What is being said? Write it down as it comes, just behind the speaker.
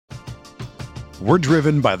We're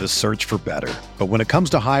driven by the search for better. But when it comes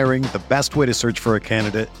to hiring, the best way to search for a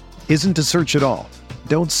candidate isn't to search at all.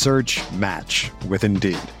 Don't search, match with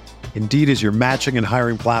Indeed. Indeed is your matching and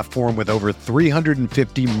hiring platform with over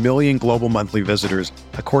 350 million global monthly visitors,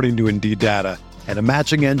 according to Indeed data, and a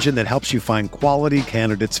matching engine that helps you find quality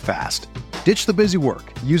candidates fast. Ditch the busy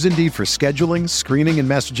work. Use Indeed for scheduling, screening, and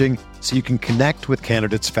messaging so you can connect with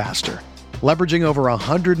candidates faster. Leveraging over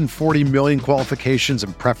 140 million qualifications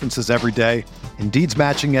and preferences every day, Indeed's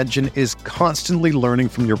matching engine is constantly learning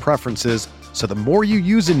from your preferences, so the more you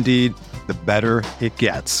use Indeed, the better it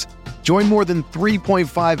gets. Join more than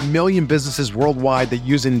 3.5 million businesses worldwide that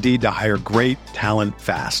use Indeed to hire great talent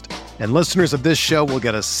fast. And listeners of this show will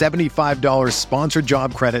get a $75 sponsored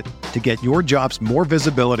job credit to get your jobs more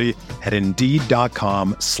visibility at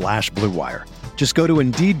Indeed.com/Blue Wire. Just go to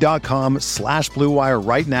Indeed.com/Blue Wire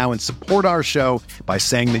right now and support our show by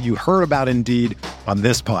saying that you heard about Indeed on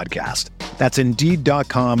this podcast. That's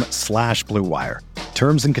Indeed.com/Blue Wire.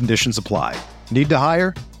 Terms and conditions apply. Need to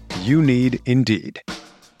hire? You need Indeed.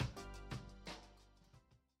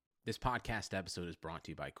 This podcast episode is brought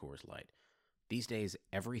to you by Coors Light. These days,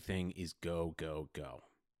 everything is go, go, go.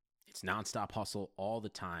 It's nonstop hustle all the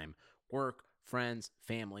time. Work, friends,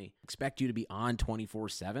 family, expect you to be on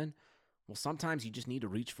 24/7. Well, sometimes you just need to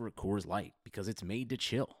reach for a Coors Light because it's made to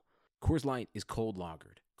chill. Coors Light is cold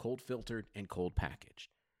lagered, cold filtered, and cold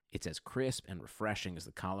packaged. It's as crisp and refreshing as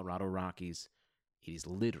the Colorado Rockies. It is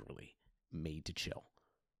literally made to chill.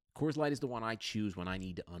 Coors Light is the one I choose when I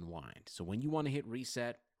need to unwind. So when you want to hit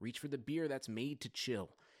reset, reach for the beer that's made to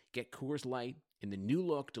chill. Get Coors Light in the new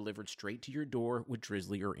look delivered straight to your door with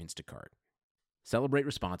Drizzly or Instacart. Celebrate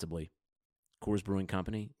responsibly. Coors Brewing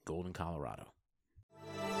Company, Golden, Colorado.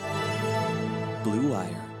 Blue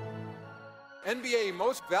Wire. NBA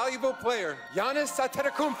Most Valuable Player, Giannis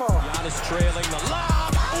Antetokounmpo. Giannis trailing the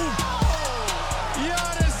lob.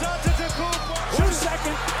 Giannis Antetokounmpo. 2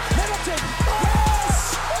 second. Middleton.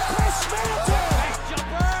 Yes! Chris Middleton. Nice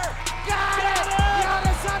jumper. Got it.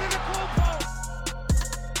 Giannis Antetokounmpo.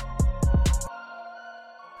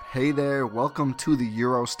 Hey there, welcome to the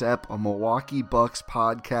Eurostep, a Milwaukee Bucks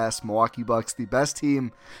podcast. Milwaukee Bucks, the best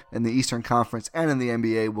team in the Eastern Conference and in the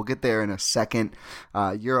NBA. We'll get there in a second.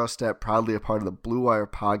 Eurostep, proudly a part of the Blue Wire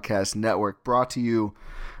Podcast Network, brought to you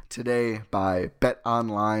today by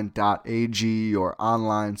betonline.ag, your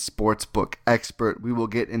online sportsbook expert. We will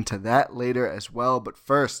get into that later as well, but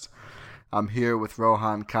first, I'm here with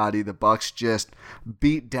Rohan Kadi. The Bucks just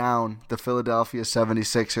beat down the Philadelphia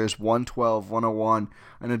 76ers 112-101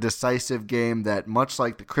 in a decisive game that, much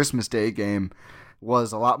like the Christmas Day game,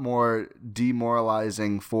 was a lot more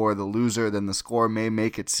demoralizing for the loser than the score may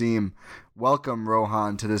make it seem. Welcome,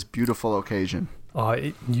 Rohan, to this beautiful occasion.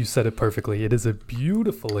 You said it perfectly. It is a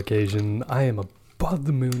beautiful occasion. I am above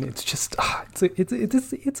the moon. It's just, it's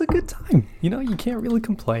a good time. You know, you can't really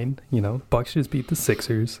complain. You know, Bucks just beat the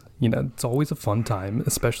Sixers. You know, it's always a fun time,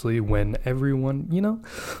 especially when everyone, you know,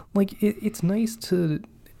 like it's nice to,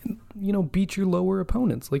 you know, beat your lower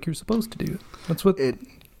opponents like you're supposed to do. That's what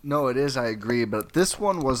No, it is. I agree, but this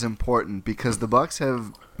one was important because the Bucks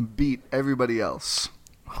have beat everybody else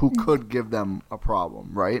who could give them a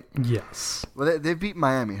problem, right? Yes. Well, they beat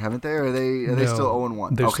Miami, haven't they? Or are they still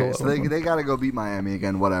 0-1? Okay, so they got to go beat Miami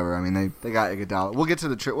again. Whatever. I mean, they got Iguodala. We'll get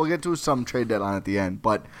to some trade deadline at the end,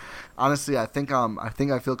 but honestly, I think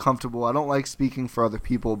I feel comfortable. I don't like speaking for other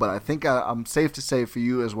people, but I think I'm safe to say for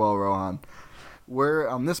you as well, Rohan. We're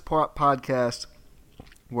on this podcast.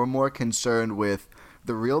 We're more concerned with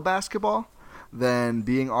the real basketball than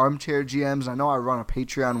being armchair GMs. I know I run a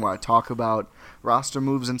Patreon where I talk about roster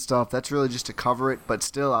moves and stuff. That's really just to cover it, but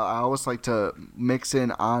still, I always like to mix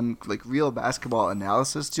in on like real basketball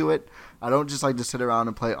analysis to it. I don't just like to sit around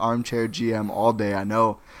and play armchair GM all day. I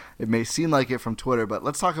know it may seem like it from Twitter, but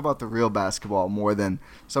let's talk about the real basketball more than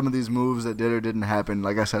some of these moves that did or didn't happen.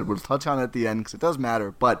 Like I said, we'll touch on it at the end because it does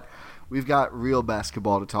matter, but we've got real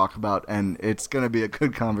basketball to talk about, and it's going to be a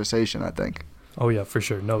good conversation, I think. Oh, yeah, for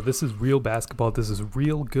sure. No, this is real basketball. This is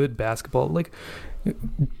real good basketball. Like,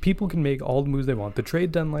 people can make all the moves they want. The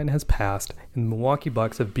trade deadline has passed, and the Milwaukee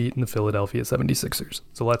Bucks have beaten the Philadelphia 76ers.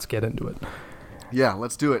 So let's get into it. Yeah,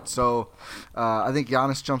 let's do it. So I think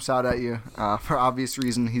Giannis jumps out at you for obvious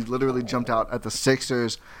reason. He literally jumped out at the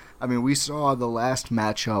Sixers. I mean, we saw the last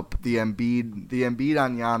matchup. The Embiid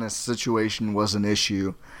on Giannis situation was an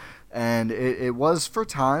issue. And it was for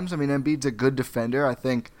times. I mean, Embiid's a good defender. I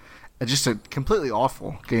think just a completely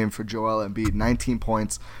awful game for Joel Embiid. 19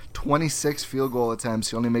 points, 26 field goal attempts.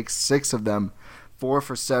 He only makes 6 of them. 4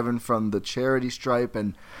 for 7 from the charity stripe.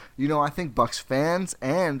 And, I think Bucks fans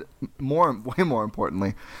and way more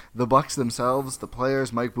importantly, the Bucks themselves, the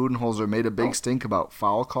players, Mike Budenholzer made a big stink about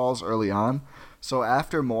foul calls early on. So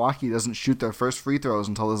after Milwaukee doesn't shoot their first free throws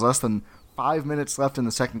until there's less than 5 minutes left in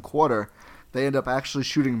the second quarter, they end up actually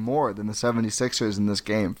shooting more than the 76ers in this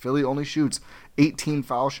game. Philly only shoots 18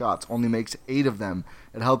 foul shots, only makes 8 of them.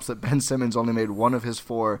 It helps that Ben Simmons only made 1 of his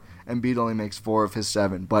 4, Embiid only makes 4 of his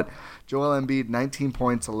 7. But Joel Embiid, 19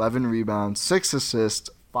 points, 11 rebounds, 6 assists,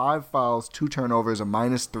 5 fouls, 2 turnovers, a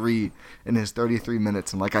 -3 in his 33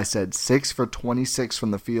 minutes. And like I said, 6 for 26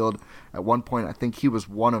 from the field. At one point, I think he was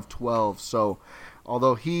 1 of 12. So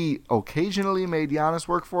although he occasionally made Giannis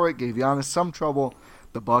work for it, gave Giannis some trouble,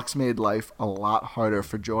 the Bucks made life a lot harder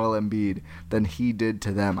for Joel Embiid than he did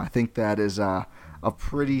to them. I think that is a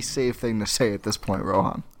pretty safe thing to say at this point,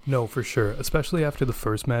 Rohan. No, for sure. Especially after the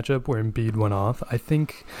first matchup where Embiid went off. I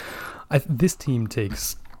think this team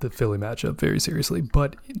takes the Philly matchup very seriously,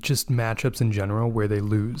 but just matchups in general where they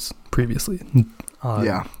lose previously.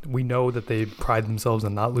 We know that they pride themselves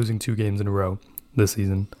on not losing 2 games in a row this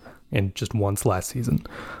season and just once last season.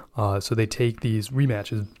 So they take these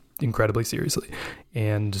rematches incredibly seriously.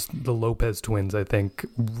 And the Lopez twins, I think,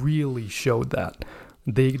 really showed that.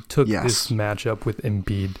 They took this matchup with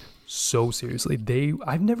Embiid so seriously.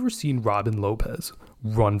 I've never seen Robin Lopez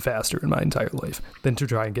run faster in my entire life than to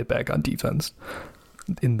try and get back on defense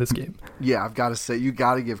in this game. Yeah, I've got to say, you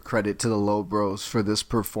got to give credit to the Low Bros for this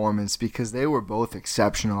performance because they were both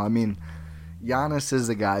exceptional. I mean, Giannis is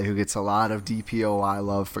a guy who gets a lot of DPOY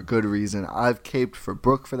love for good reason. I've caped for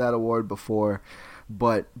Brook for that award before.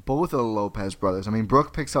 But both of the Lopez brothers, I mean,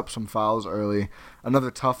 Brook picks up some fouls early. Another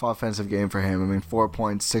tough offensive game for him. I mean, 4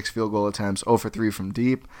 points, 6 field goal attempts, 0 for 3 from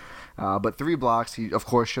deep. But 3 blocks, he, of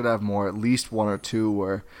course, should have more. At least 1 or 2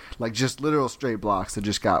 were like just literal straight blocks that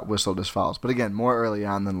just got whistled as fouls. But again, more early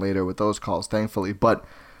on than later with those calls, thankfully. But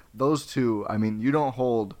those 2, I mean, you don't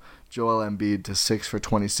hold Joel Embiid to 6 for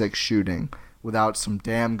 26 shooting without some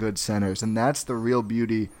damn good centers. And that's the real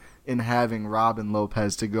beauty in having Robin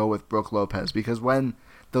Lopez to go with Brook Lopez, because when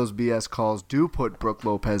those BS calls do put Brook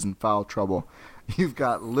Lopez in foul trouble, you've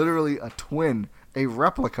got literally a twin, a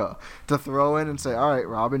replica, to throw in and say, all right,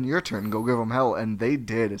 Robin, your turn, go give him hell. And they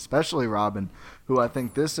did, especially Robin, who I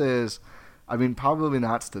think this is, I mean, probably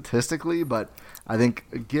not statistically, but I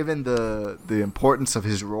think given the importance of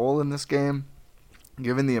his role in this game,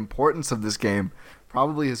 given the importance of this game,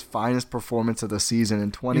 probably his finest performance of the season in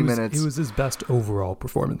 20 minutes. It was his best overall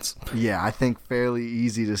performance. Yeah, I think fairly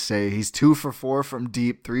easy to say. He's 2 for 4 from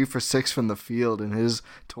deep, 3 for 6 from the field in his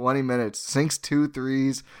 20 minutes. Sinks 2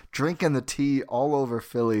 threes, drinking the tea all over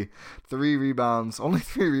Philly. 3 rebounds, only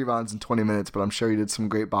 3 rebounds in 20 minutes, but I'm sure he did some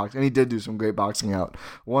great boxing. And he did do some great boxing out.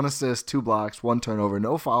 1 assist, 2 blocks, 1 turnover,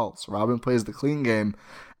 no fouls. Robin plays the clean game.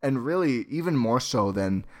 And really, even more so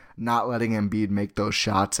than not letting Embiid make those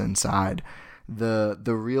shots inside. The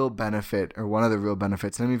real benefit, or one of the real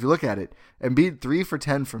benefits, and I mean, if you look at it, Embiid 3 for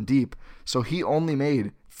 10 from deep, so he only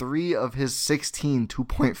made 3 of his 16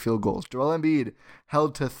 2-point field goals. Joel Embiid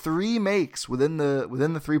held to 3 makes within the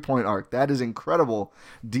 3-point arc. That is incredible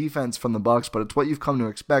defense from the Bucks, but it's what you've come to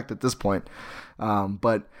expect at this point.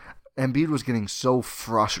 But Embiid was getting so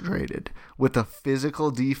frustrated with the physical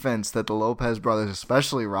defense that the Lopez brothers,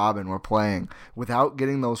 especially Robin, were playing without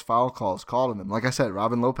getting those foul calls called on them. Like I said,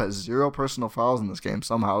 Robin Lopez, 0 personal fouls in this game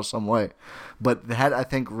somehow, some way. But that, I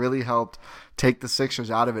think, really helped take the Sixers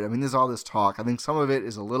out of it. I mean, there's all this talk. I think some of it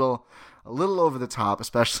is a little over the top,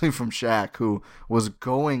 especially from Shaq, who was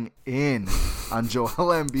going in on Joel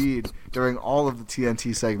Embiid during all of the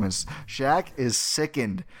TNT segments. Shaq is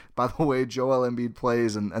sickened by the way Joel Embiid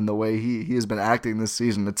plays and the way he has been acting this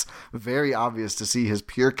season. It's very obvious to see his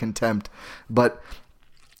pure contempt. But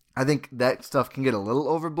I think that stuff can get a little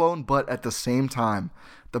overblown, but at the same time,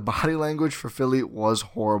 the body language for Philly was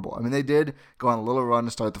horrible. I mean, they did go on a little run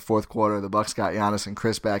to start the fourth quarter. The Bucks got Giannis and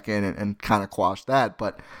Chris back in and kind of quashed that,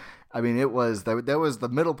 but I mean, there was the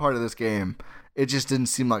middle part of this game. It just didn't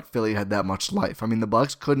seem like Philly had that much life. I mean, the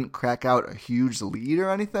Bucks couldn't crack out a huge lead or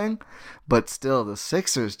anything, but still, the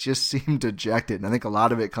Sixers just seemed dejected. And I think a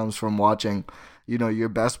lot of it comes from watching, your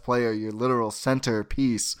best player, your literal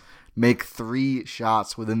centerpiece, make 3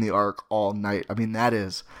 shots within the arc all night. I mean, that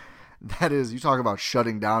is, you talk about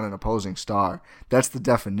shutting down an opposing star. That's the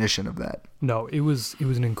definition of that. No, it was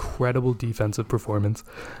an incredible defensive performance.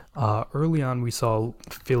 Early on, we saw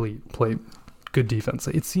Philly play good defense.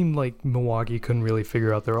 It seemed like Milwaukee couldn't really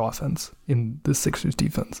figure out their offense in the Sixers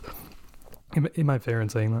defense. Am I fair in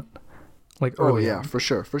saying that? Like early on. For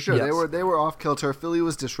sure. Yes. They were off kilter. Philly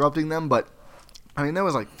was disrupting them, but I mean, there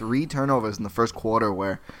was like 3 turnovers in the first quarter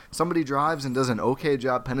where somebody drives and does an okay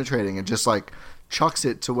job penetrating and just like chucks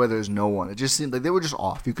it to where there's no one. It just seemed like they were just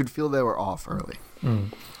off. You could feel they were off early.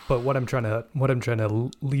 But what I'm trying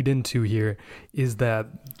to lead into here is that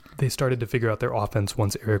they started to figure out their offense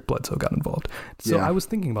once Eric Bledsoe got involved. So I was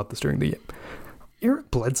thinking about this during the game.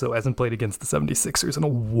 Eric Bledsoe hasn't played against the 76ers in a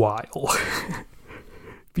while.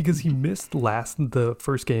 Because he missed the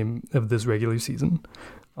first game of this regular season.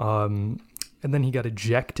 And then he got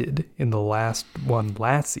ejected in the last one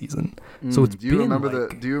last season. So it's do you remember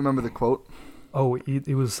the quote? Oh,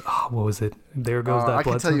 it was, what was it? There goes that I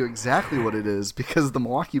Bledsoe. can tell you exactly what it is because the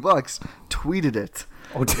Milwaukee Bucks tweeted it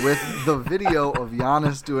with the video of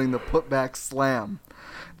Giannis doing the putback slam.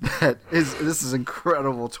 This is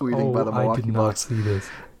incredible tweeting by the Milwaukee Bucks. I did not see this.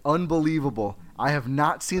 Unbelievable. I have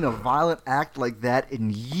not seen a violent act like that in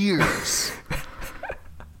years.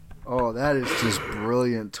 Oh, that is just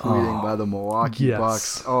brilliant tweeting by the Milwaukee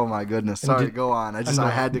Bucks. Oh my goodness. Sorry, go on. I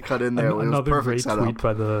had to cut in there. It was another perfect great tweet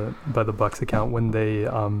by the Bucks account when they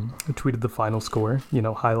tweeted the final score.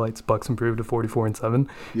 Highlights Bucks improved to 44-7.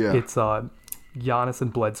 Yeah. It's Giannis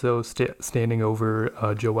and Bledsoe standing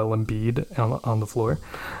over Joel Embiid on the floor.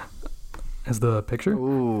 As the picture?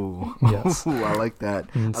 Ooh. Yes. Ooh, I like that.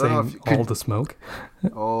 And saying all the smoke.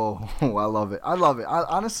 Oh, I love it. I love it.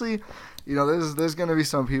 Honestly, there's going to be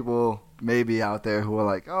some people maybe out there who are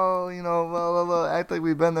like, oh, act like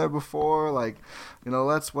we've been there before. Like,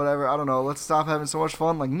 let's whatever. I don't know. Let's stop having so much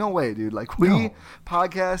fun. Like, no way, dude. Like, we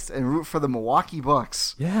podcast and root for the Milwaukee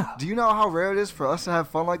Bucks. Yeah. Do you know how rare it is for us to have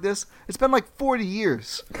fun like this? It's been like 40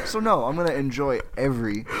 years. So, no, I'm going to enjoy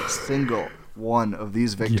every single one of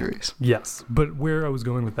these victories. Yes, but where I was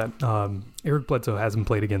going with that, Eric Bledsoe hasn't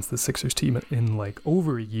played against the Sixers team in like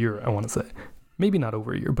over a year, I want to say. Maybe not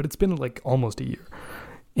over a year, but it's been like almost a year.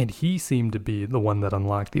 And he seemed to be the one that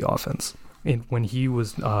unlocked the offense. And when he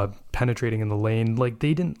was penetrating in the lane, like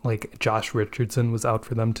they didn't, like Josh Richardson was out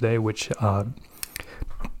for them today, which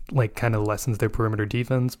like kind of lessens their perimeter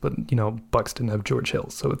defense. But, Bucks didn't have George Hill,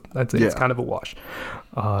 so I'd say it's kind of a wash.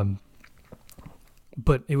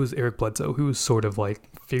 But it was Eric Bledsoe who was sort of like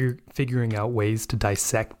figuring out ways to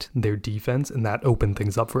dissect their defense, and that opened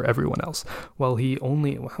things up for everyone else. While he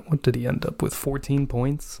only, what did he end up with? 14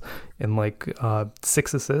 points and like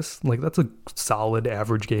 6 assists. Like that's a solid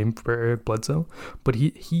average game for Eric Bledsoe. But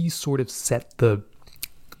he sort of set the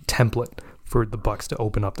template for the Bucks to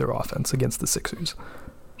open up their offense against the Sixers.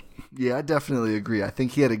 Yeah, I definitely agree. I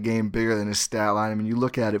think he had a game bigger than his stat line. I mean, you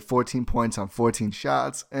look at it, 14 points on 14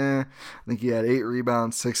 shots. I think he had 8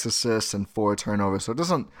 rebounds, 6 assists, and 4 turnovers. So it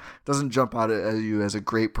doesn't jump out at you as a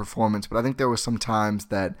great performance. But I think there were some times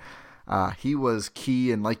that he was key,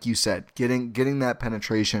 and like you said, getting that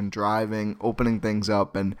penetration, driving, opening things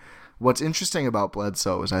up. And what's interesting about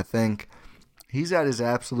Bledsoe is I think he's at his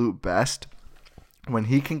absolute best when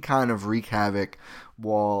he can kind of wreak havoc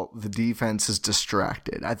while the defense is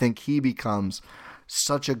distracted. I think he becomes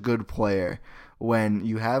such a good player when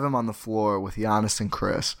you have him on the floor with Giannis and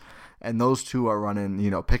Chris, and those two are running,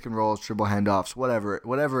 pick and rolls, dribble handoffs,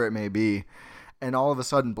 whatever it may be. And all of a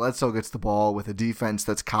sudden, Bledsoe gets the ball with a defense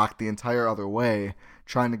that's cocked the entire other way,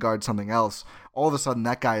 trying to guard something else. All of a sudden,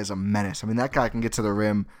 that guy is a menace. I mean, that guy can get to the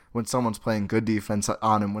rim when someone's playing good defense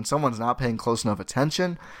on him. When someone's not paying close enough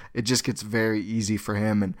attention, it just gets very easy for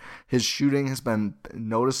him. And his shooting has been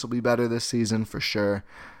noticeably better this season for sure.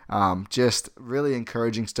 Just really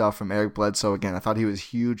encouraging stuff from Eric Bledsoe. Again, I thought he was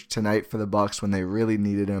huge tonight for the Bucks when they really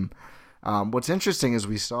needed him. What's interesting is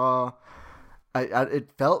we saw... it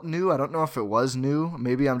felt new. I don't know if it was new.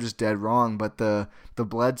 Maybe I'm just dead wrong. But the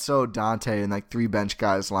Bledsoe, Dante, and like 3 bench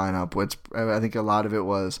guys lineup, which I think a lot of it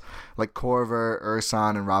was like Korver,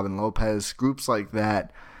 Ersan, and Robin Lopez, groups like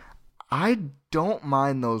that. I don't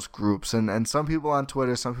mind those groups. And some people on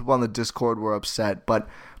Twitter, some people on the Discord were upset. But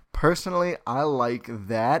personally, I like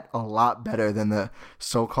that a lot better than the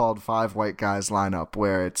so-called 5 white guys lineup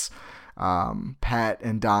where it's Pat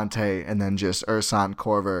and Dante, and then just Ersan,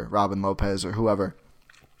 Korver, Robin Lopez, or whoever.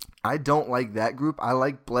 I don't like that group. I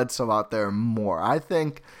like Bledsoe out there more. I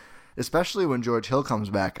think, especially when George Hill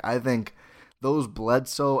comes back, I think those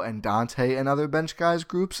Bledsoe and Dante and other bench guys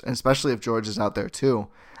groups, and especially if George is out there too,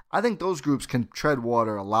 I think those groups can tread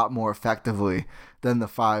water a lot more effectively than the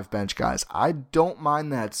 5 bench guys. I don't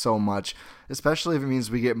mind that so much, especially if it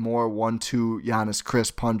means we get more 1-2 Giannis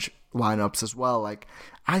Chris punch lineups as well. Like,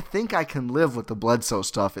 I think I can live with the Bledsoe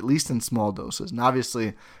stuff, at least in small doses. And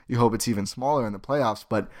obviously, you hope it's even smaller in the playoffs.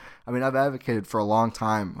 But, I mean, I've advocated for a long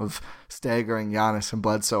time of staggering Giannis and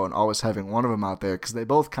Bledsoe and always having one of them out there because they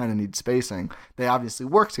both kind of need spacing. They obviously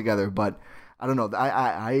work together, but I don't know.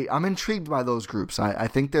 I'm intrigued by those groups. I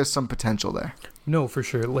think there's some potential there. No, for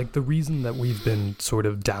sure. Like, the reason that we've been sort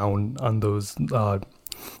of down on those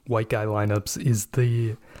white guy lineups is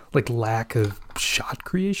the like lack of shot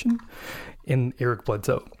creation. And Eric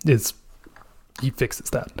Bledsoe he fixes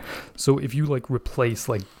that. So if you like replace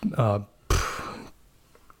like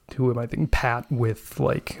who am I thinking? Pat with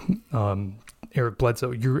like Eric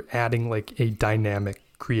Bledsoe, you're adding like a dynamic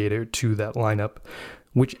creator to that lineup,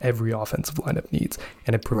 which every offensive lineup needs.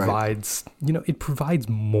 And it provides, it provides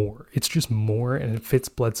more. It's just more, and it fits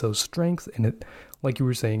Bledsoe's strengths. And it, like you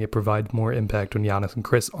were saying, it provides more impact when Giannis and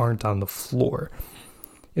Chris aren't on the floor.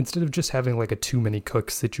 Instead of just having like a too many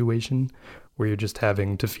cooks situation where you're just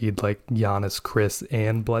having to feed like Giannis, Chris,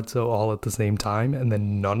 and Bledsoe all at the same time, and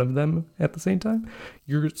then none of them at the same time,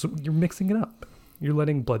 you're mixing it up. You're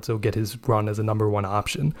letting Bledsoe get his run as a number one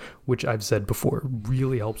option, which I've said before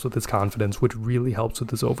really helps with his confidence, which really helps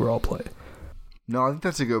with his overall play. No, I think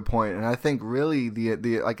that's a good point, and I think really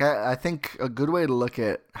I think a good way to look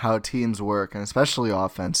at how teams work, and especially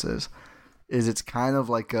offenses, is it's kind of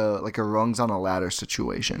like a rungs on a ladder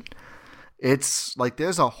situation. It's like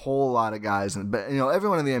there's a whole lot of guys, but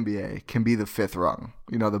everyone in the NBA can be the fifth rung,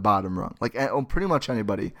 the bottom rung. Like pretty much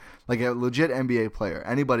anybody, like a legit NBA player,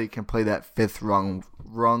 anybody can play that fifth rung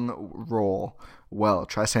role well.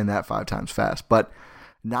 Try saying that 5 times fast, but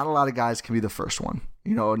not a lot of guys can be the first one.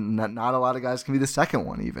 Not a lot of guys can be the second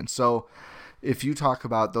one even. So if you talk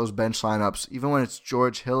about those bench lineups, even when it's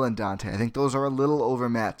George Hill and Dante, I think those are a little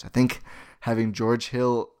overmatched. I think having George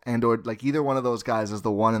Hill or like either one of those guys as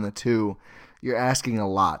the 1 and the 2, you're asking a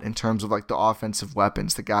lot in terms of like the offensive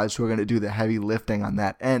weapons, the guys who are going to do the heavy lifting on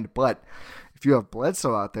that end. But if you have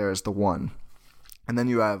Bledsoe out there as the 1, and then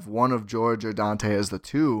you have one of George or Dante as the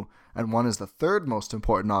 2, and one is the third most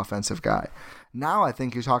important offensive guy, now I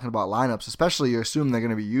think you're talking about lineups, especially you're assuming they're going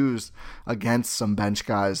to be used against some bench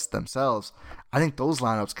guys themselves. I think those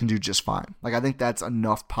lineups can do just fine. Like, I think that's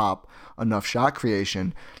enough pop, enough shot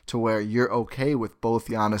creation to where you're okay with both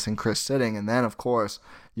Giannis and Chris sitting. And then, of course,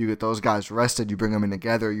 you get those guys rested, you bring them in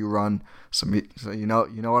together, you run some, you know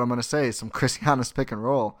what I'm going to say, some Chris Giannis pick and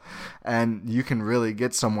roll, and you can really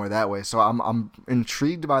get somewhere that way. So I'm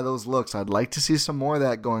intrigued by those looks. I'd like to see some more of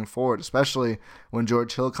that going forward, especially when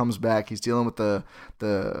George Hill comes back. He's dealing with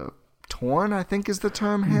the torn, I think is the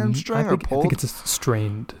term, hamstring or pulled? I think it's a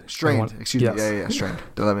strained. Strained, excuse me. Yeah, strained.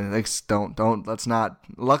 Don't, let's not,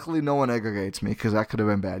 luckily no one aggregates me because that could have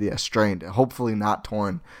been bad. Yeah, strained. Hopefully not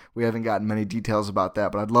torn. We haven't gotten many details about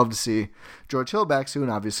that, but I'd love to see George Hill back soon.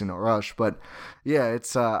 Obviously no rush, but yeah,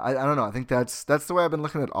 it's, I don't know. I think that's the way I've been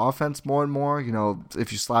looking at offense more and more.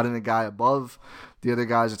 If you slot in a guy above the other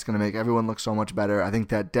guys, it's going to make everyone look so much better. I think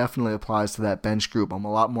that definitely applies to that bench group. I'm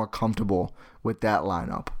a lot more comfortable with that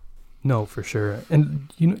lineup. No, for sure.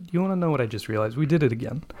 And you want to know what I just realized? We did it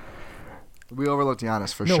again. We overlooked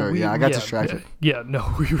Giannis for sure. I got distracted.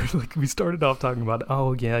 We started off talking about,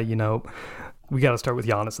 we got to start with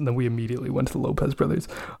Giannis, and then we immediately went to the Lopez brothers.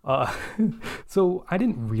 So I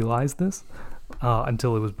didn't realize this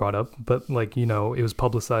until it was brought up, but it was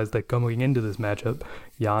publicized that going into this matchup,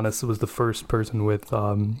 Giannis was the first person with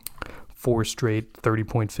 4 straight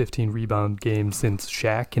 30-point, 15 rebound games since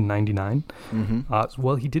Shaq in '99.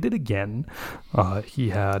 Well, he did it again. He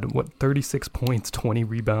had 36 points, 20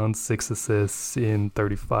 rebounds, 6 assists in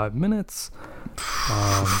 35 minutes.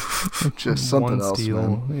 Just something 1 steal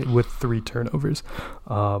else, man. with 3 turnovers.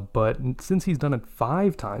 But since he's done it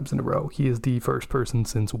 5 times in a row, he is the first person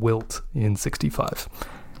since Wilt in '65.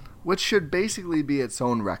 Which should basically be its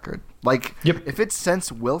own record. If it's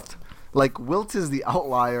since Wilt, Wilt is the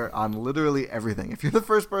outlier on literally everything. If you're the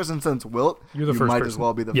first person since Wilt, you might as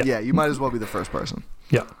well be the you might as well be the first person.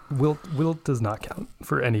 Yeah, Wilt does not count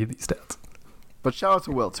for any of these stats. But shout out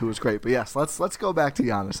to Wilt, who was great. But yes, let's go back to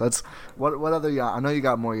Giannis. What other I know you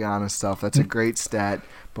got more Giannis stuff. That's a great stat.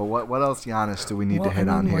 But what else Giannis do we need to hit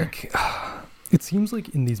on here? It seems like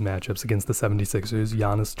in these matchups against the 76ers,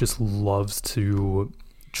 Giannis just loves to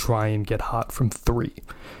try and get hot from 3.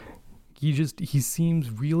 He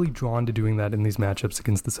seems really drawn to doing that in these matchups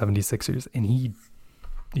against the 76ers, and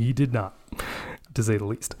he did not, to say the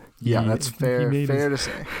least. That's fair to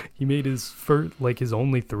say. He made his first, his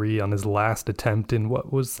only 3 on his last attempt in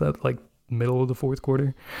what was that, middle of the 4th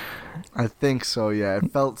quarter? I think so, yeah.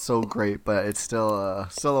 It felt so great, but it's still a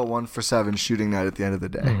 1-for-7 shooting night at the end of the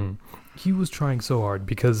day. Mm-hmm. He was trying so hard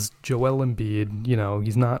because Joel Embiid,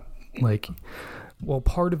 he's not Well,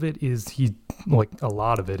 part of it is a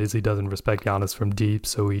lot of it is he doesn't respect Giannis from deep,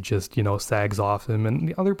 so he just, sags off him. And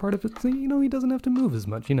the other part of it, he doesn't have to move as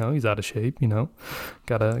much. He's out of shape,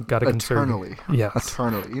 Gotta conserve. Eternally. Yes.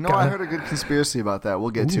 Eternally. I heard a good conspiracy about that.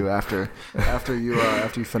 We'll get to after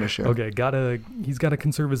you finish it. Okay, he's gotta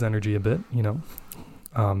conserve his energy a bit,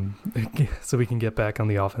 so we can get back on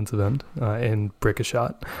the offensive end and break a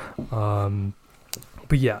shot.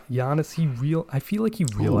 But yeah, Giannis, I feel like he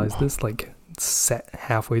realized this set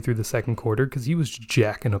halfway through the second quarter, because he was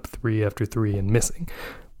jacking up 3 after 3 and missing.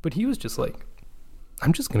 But he was just like,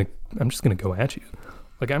 I'm just gonna go at you.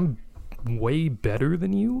 I'm way better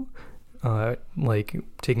than you.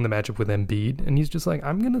 Taking the matchup with Embiid, and he's just like,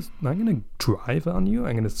 I'm gonna drive on you.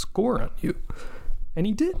 I'm gonna score on you, and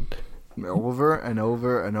he did. Over and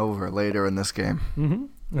over and over later in this game.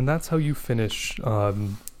 Mm-hmm. And that's how you finish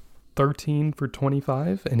 13 for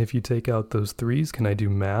 25. And if you take out those threes, can I do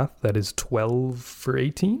math? That is 12 for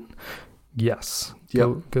 18. Yes.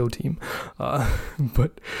 Yep. Go team.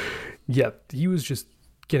 But yeah, he was just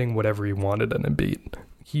getting whatever he wanted on Embiid.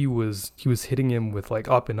 He was hitting him with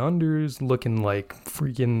up and unders, looking like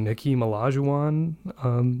freaking Hakeem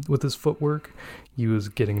Olajuwon with his footwork. He was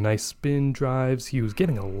getting nice spin drives. He was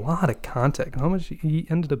getting a lot of contact. How much he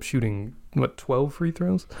ended up shooting? 12 free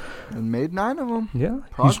throws, and made 9 of them. Yeah,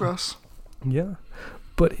 progress. Yeah,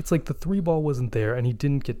 but it's the 3-ball wasn't there, and he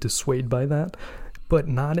didn't get dissuaded by that. But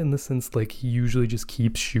not in the sense he usually just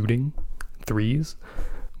keeps shooting threes.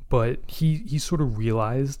 But he sort of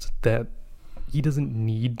realized that he doesn't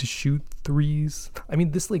need to shoot threes. I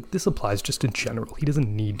mean, this applies just in general. He doesn't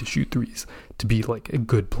need to shoot threes to be a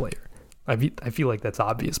good player. I feel like that's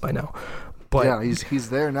obvious by now. But yeah, he's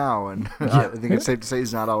there now, and I think it's safe to say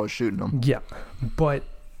he's not always shooting them. Yeah, but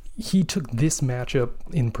he took this matchup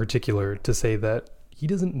in particular to say that he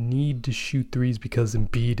doesn't need to shoot threes because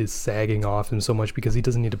Embiid is sagging off him so much, because he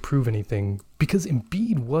doesn't need to prove anything, because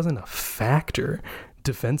Embiid wasn't a factor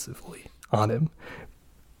defensively on him.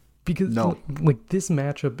 Because this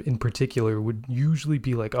matchup in particular would usually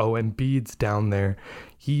be Embiid's down there,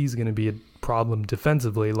 he's going to be a problem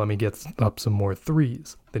defensively, let me get up some more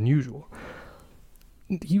threes than usual.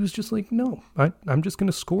 He was just no, I'm just going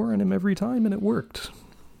to score on him every time, and it worked.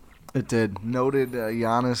 It did. Noted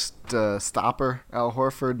Giannis stopper, Al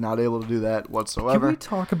Horford, not able to do that whatsoever. Can we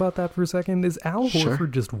talk about that for a second? Is Al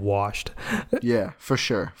Horford just washed? Yeah, for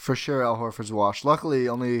sure. For sure, Al Horford's washed. Luckily,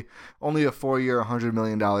 only a 4-year, $100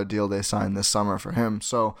 million deal they signed this summer for him.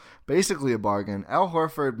 So basically a bargain. Al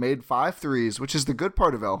Horford made 5 threes, which is the good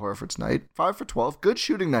part of Al Horford's night. 5 for 12. Good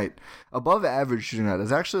shooting night. Above average shooting night. I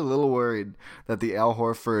was actually a little worried that the Al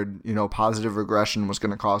Horford, positive regression was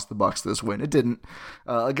going to cost the Bucks this win. It didn't.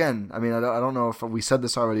 Again, I mean, I don't know if we said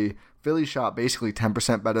this already. Philly shot basically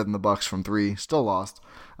 10% better than the Bucks from 3. Still lost.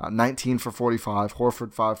 19 for 45.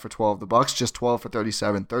 Horford 5 for 12. The Bucks just 12 for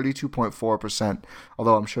 37. 32.4%.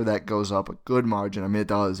 Although I'm sure that goes up a good margin. I mean, it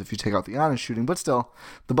does if you take out the honest shooting. But still,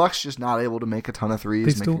 the Bucks just not able to make a ton of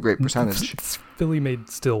threes. Make a great percentage. Philly made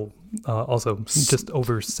still also just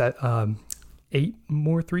over 8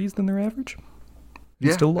 more threes than their average.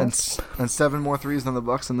 Yeah, still lost. And 7 more threes than the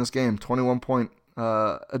Bucks in this game. 21-point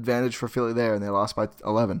advantage for Philly there, and they lost by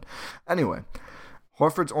 11. Anyway,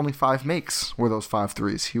 Horford's only 5 makes were those 5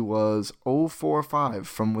 threes. He was 0-4-5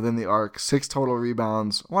 from within the arc, 6 total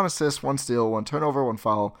rebounds, 1 assist, 1 steal, 1 turnover, 1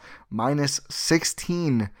 foul, minus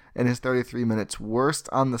 16 in his 33 minutes. Worst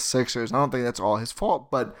on the Sixers. I don't think that's all his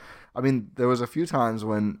fault, but I mean, there was a few times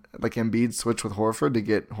when Embiid switched with Horford to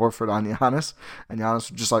get Horford on Giannis, and Giannis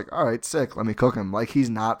was just all right, sick, let me cook him. He's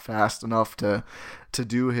not fast enough to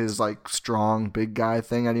do his strong big guy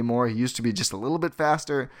thing anymore. He used to be just a little bit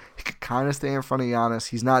faster. He could kind of stay in front of Giannis.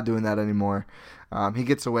 He's not doing that anymore. He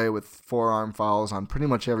gets away with forearm fouls on pretty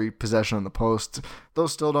much every possession on the post.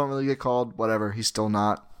 Those still don't really get called. Whatever. He's still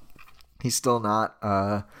not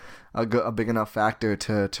a big enough factor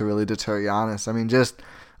to really deter Giannis. I mean, just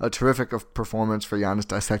a terrific performance for Giannis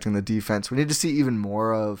dissecting the defense. We need to see even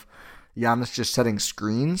more of Giannis just setting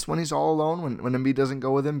screens when he's all alone, when Embiid doesn't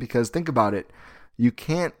go with him, because think about it. You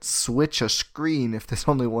can't switch a screen if there's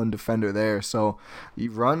only one defender there. So you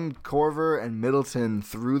run Korver and Middleton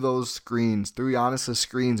through those screens, through Giannis'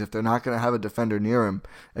 screens if they're not going to have a defender near him,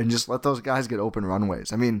 and just let those guys get open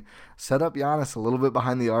runways. I mean, set up Giannis a little bit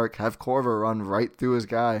behind the arc, have Korver run right through his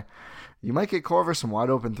guy. You might get Korver some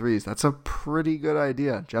wide open threes. That's a pretty good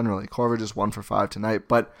idea, generally. Korver just 1 for 5 tonight.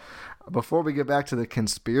 But before we get back to the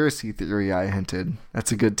conspiracy theory I hinted,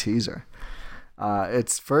 that's a good teaser.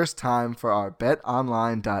 It's first time for our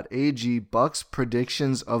betonline.ag Bucks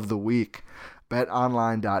predictions of the week.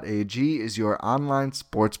 BetOnline.ag is your online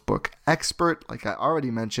sportsbook expert, like I already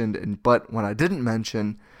mentioned, but what I didn't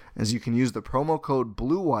mention is you can use the promo code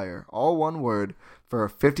BLUEWIRE, all one word, for a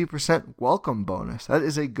 50% welcome bonus. That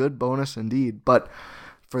is a good bonus indeed. But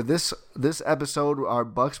for this episode, our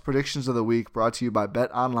Bucks predictions of the week brought to you by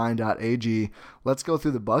BetOnline.ag. Let's go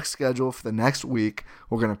through the Bucks schedule for the next week.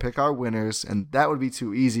 We're going to pick our winners, and that would be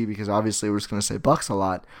too easy because obviously we're just going to say Bucks a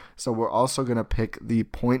lot. So we're also going to pick the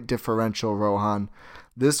point differential, Rohan.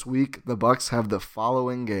 This week, the Bucks have the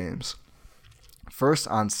following games. First,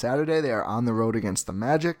 on Saturday, they are on the road against the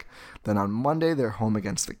Magic. Then on Monday, they're home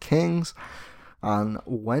against the Kings. On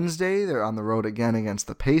Wednesday, they're on the road again against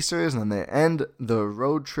the Pacers, and then they end the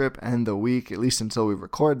road trip and the week, at least until we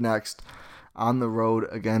record next, on the road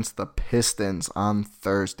against the Pistons on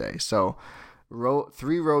Thursday. So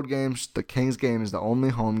 3 road games. The Kings game is the only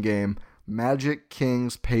home game. Magic,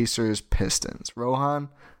 Kings, Pacers, Pistons. Rohan,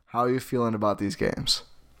 how are you feeling about these games?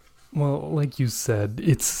 Well, like you said,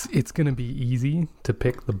 it's going to be easy to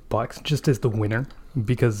pick the Bucks just as the winner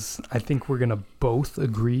because I think we're going to both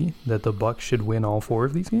agree that the Bucks should win all 4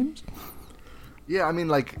 of these games. Yeah, I mean,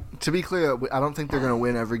 like, to be clear, I don't think they're going to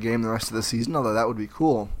win every game the rest of the season, although that would be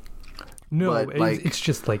cool. No, but, like, it's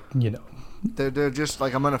just like, you know. They're just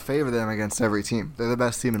like, I'm going to favor them against every team. They're the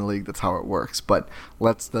best team in the league. That's how it works. But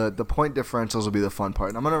the point differentials will be the fun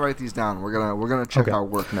part. And I'm going to write these down. We're gonna check our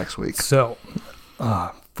work next week. So,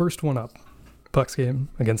 first one up, Bucks game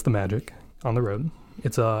against the Magic on the road.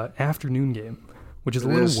 It's a afternoon game, which is a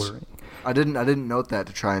little worrying. I didn't note that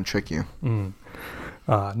to try and trick you.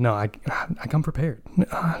 No, I come prepared.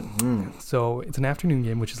 So it's an afternoon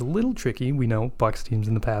game, which is a little tricky. We know Bucks teams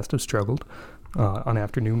in the past have struggled on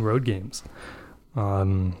afternoon road games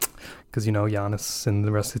because Giannis and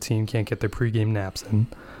the rest of the team can't get their pregame naps in.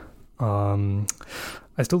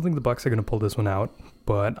 I still think the Bucks are going to pull this one out,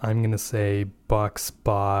 but I'm going to say Bucks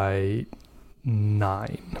by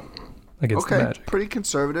 9 against the Magic. Pretty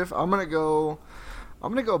conservative. I'm going to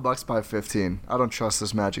go Bucks by 15. I don't trust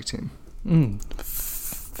this Magic team.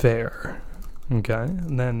 Fair. Okay.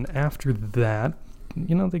 And then after that,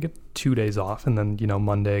 they get 2 days off, and then,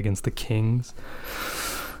 Monday against the Kings.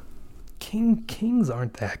 Kings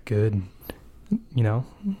aren't that good,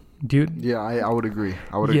 Dude. Yeah, I would agree.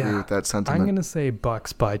 I would agree with that sentiment. I'm going to say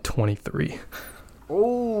Bucks by 23.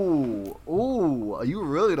 Oh, you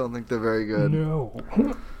really don't think they're very good? No.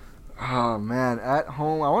 Oh, man. At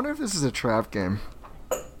home, I wonder if this is a trap game.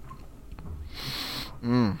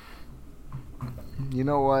 You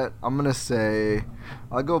know what? I'm going to say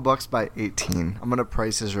I'll go Bucks by 18. I'm going to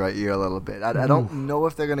price this right here a little bit. I don't know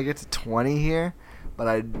if they're going to get to 20 here, but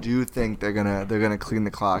I do think they're gonna clean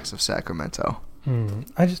the clocks of Sacramento.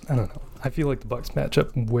 I don't know. I feel like the Bucks match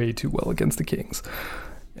up way too well against the Kings.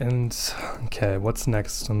 And okay, what's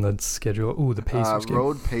next on the schedule? Ooh, the Pacers game.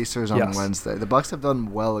 Road Pacers on Wednesday. The Bucks have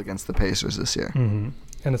done well against the Pacers this year. And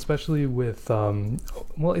especially with it's going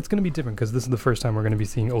to be different because this is the first time we're going to be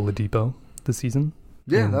seeing Oladipo this season.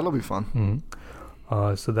 Yeah, that'll be fun.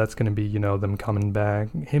 So that's going to be, him coming back,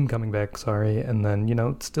 and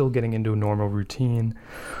then, still getting into a normal routine.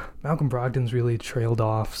 Malcolm Brogdon's really trailed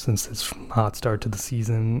off since his hot start to the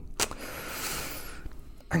season.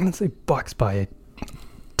 I'm going to say Bucks by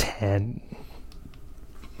 10.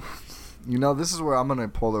 This is where I'm going to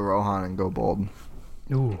pull the Rohan and go bold.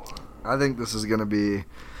 Ooh. I think this is going to be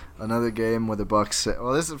another game where the Bucks.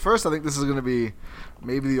 Well, I think this is going to be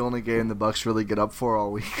maybe the only game the Bucks really get up for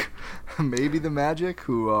all week. Maybe the Magic,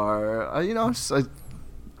 who are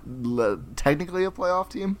technically a playoff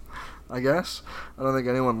team, I guess. I don't think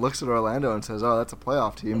anyone looks at Orlando and says, "Oh, that's a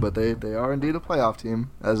playoff team," but they are indeed a playoff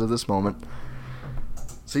team as of this moment.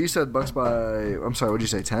 So you said Bucks by. I'm sorry. What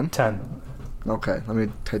did you say? 10? 10. Okay, let me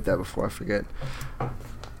type that before I forget.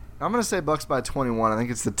 I'm going to say Bucks by 21. I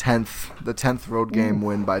think it's the 10th road game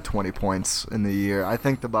win by 20 points in the year. I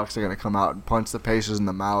think the Bucks are going to come out and punch the Pacers in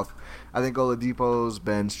the mouth. I think Oladipo's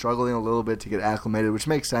been struggling a little bit to get acclimated, which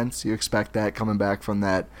makes sense. You expect that coming back from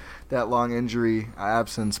that long injury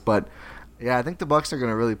absence. But, yeah, I think the Bucks are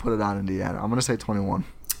going to really put it on Indiana. I'm going to say 21.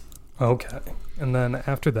 Okay. And then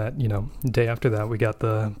after that, day after that, we got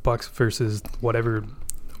the Bucks versus whatever.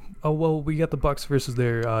 Oh, well, we got the Bucks versus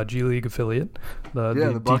their G League affiliate, the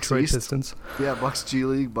Detroit East. Pistons. Yeah, Bucks G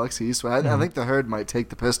League, Bucks East. I think the Herd might take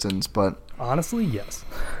the Pistons, but honestly, yes.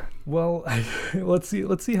 Well, let's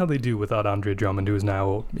see how they do without Andre Drummond, who is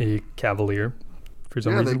now a Cavalier. For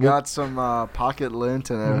some reason, they got some pocket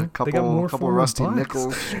lint and a couple rusty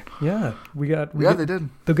nickels. Yeah, they did.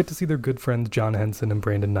 They'll get to see their good friends John Henson and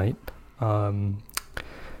Brandon Knight. And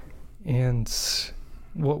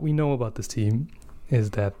what we know about this team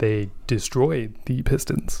is that they destroy the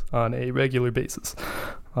Pistons on a regular basis.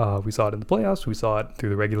 We saw it in the playoffs, we saw it through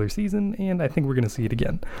the regular season, and I think we're going to see it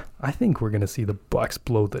again. I think we're going to see the Bucks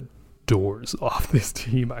blow the doors off this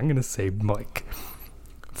team. I'm going to say, Mike,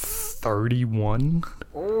 31.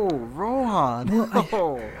 Oh, Rohan.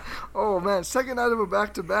 Oh man, second night of a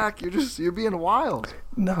back-to-back. You're being wild.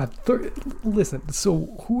 Nah, listen.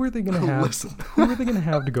 So who are they gonna have? Who are they gonna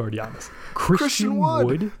have to guard Giannis? Christian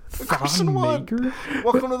Wood, Thon Maker.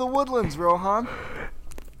 Welcome to the Woodlands, Rohan.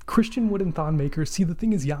 Christian Wood and Thon Maker. See, the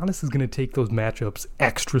thing is, Giannis is gonna take those matchups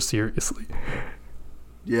extra seriously.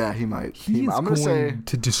 Yeah, he might. He's going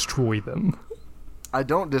to destroy them. I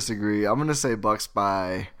don't disagree. I'm gonna say Bucks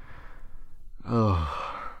by. Oh.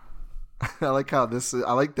 I like how this is,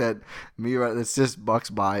 I like that it's just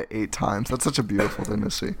Bucks by 8 times. That's such a beautiful thing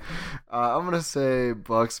to see. I'm going to say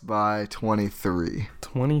Bucks by 23.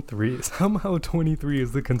 23. Somehow 23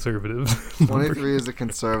 is the conservative. 23 is the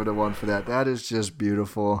conservative one for that. That is just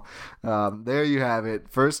beautiful. There you have it.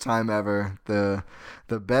 First time ever. The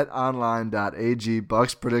betonline.ag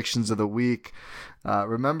Bucks predictions of the week.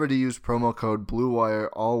 Remember to use promo code BLUEWIRE,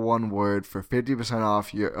 all one word, for 50%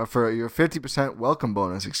 off your 50% welcome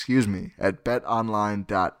bonus, at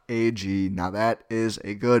betonline.ag. Now that is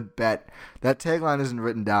a good bet. That tagline isn't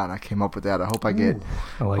written down. I came up with that. I hope I get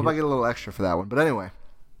I get a little extra for that one. But anyway,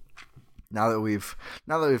 now that we've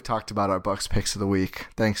talked about our Bucks picks of the week,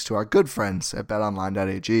 thanks to our good friends at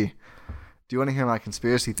betonline.ag, do you want to hear my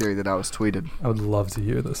conspiracy theory that I was tweeted? I would love to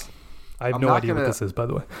hear this. I have no idea what this is, by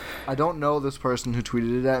the way. I don't know this person who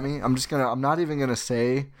tweeted it at me. I'm not even gonna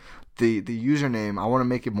say the username. I want to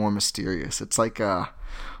make it more mysterious. It's like one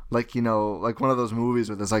of those movies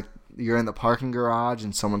where there's you're in the parking garage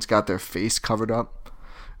and someone's got their face covered up,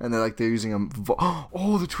 and they're using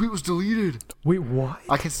oh, the tweet was deleted. Wait, what?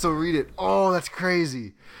 I can still read it. Oh, that's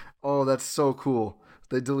crazy. Oh, that's so cool.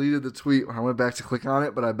 They deleted the tweet. I went back to click on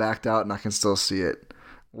it, but I backed out and I can still see it.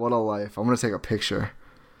 What a life. I'm gonna take a picture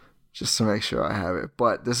just to make sure I have it.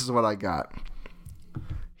 But this is what I got.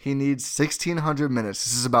 He needs 1,600 minutes.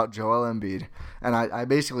 This is about Joel Embiid. And I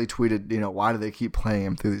basically tweeted, why do they keep playing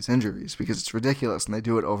him through these injuries? Because it's ridiculous, and they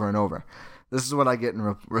do it over and over. This is what I get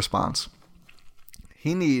in response.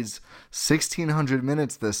 He needs 1,600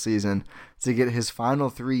 minutes this season to get his final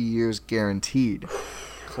 3 years guaranteed.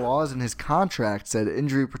 Clause in his contract said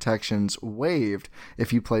injury protections waived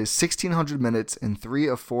if he plays 1,600 minutes in 3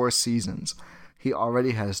 of 4 seasons. He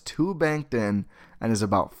already has 2 banked in and is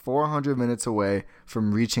about 400 minutes away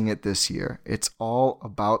from reaching it this year. It's all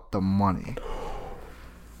about the money.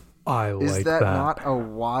 Is that not a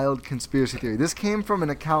wild conspiracy theory? This came from an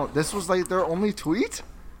account. This was their only tweet?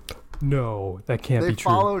 No, that can't be true. They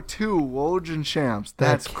follow 2, Woj and Shams.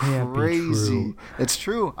 That's crazy. It's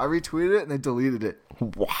true. I retweeted it and they deleted it.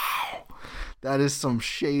 Wow. That is some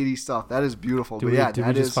shady stuff. That is beautiful. Did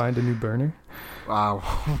we just find a new burner? Wow.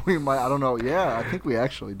 We might. I don't know. Yeah, I think we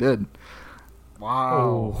actually did.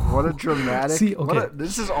 Wow. Oh. What a dramatic. See, okay.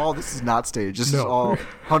 This is not staged. This is all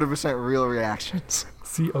 100% real reactions.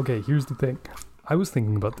 See, okay, here's the thing. I was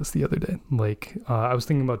thinking about this the other day. I was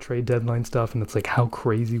thinking about trade deadline stuff, and it's how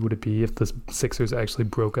crazy would it be if the Sixers actually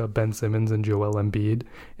broke up Ben Simmons and Joel Embiid?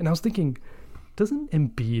 And I was thinking, doesn't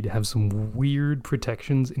Embiid have some weird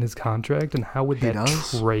protections in his contract, and how would that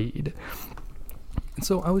trade? And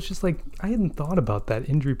so I was just I hadn't thought about that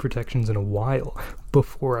injury protections in a while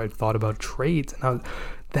before I thought about trades, and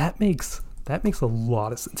that makes a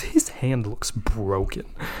lot of sense. His hand looks broken.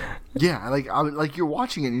 Yeah, you're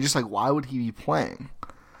watching it and you're just why would he be playing?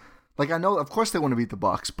 I know, of course they want to beat the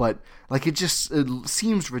Bucks, but it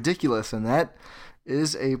seems ridiculous, and that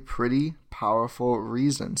is a pretty powerful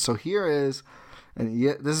reason. So here is,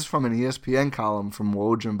 this is from an ESPN column from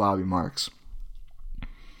Woj and Bobby Marks.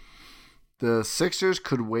 The Sixers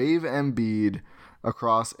could waive Embiid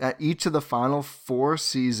across at each of the final 4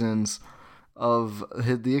 seasons of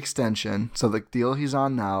the extension, so the deal he's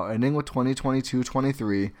on now, ending with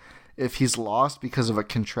 2022-23, if he's lost because of a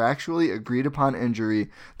contractually agreed upon injury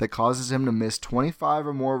that causes him to miss 25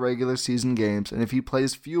 or more regular season games, and if he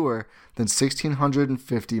plays fewer than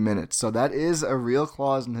 1,650 minutes. So that is a real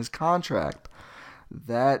clause in his contract.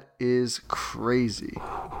 That is crazy.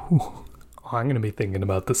 I'm going to be thinking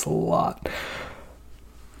about this a lot,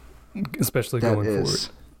 especially going forward.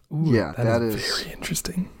 Ooh, that is very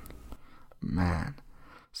interesting. Man.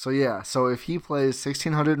 So if he plays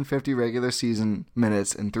 1,650 regular season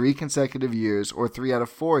minutes in 3 consecutive years, or 3 out of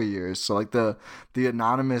 4 years, so the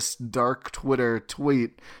anonymous dark Twitter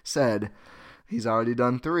tweet said he's already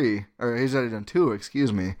done 2,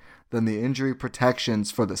 then the injury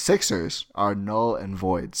protections for the Sixers are null and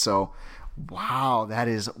void. So Wow, that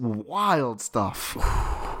is wild stuff.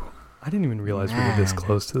 I didn't even realize we were this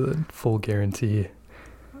close to the full guarantee.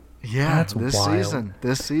 Yeah, that's this wild.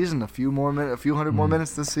 season, a few hundred more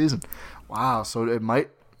minutes this season. Wow, so it might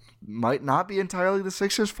not be entirely the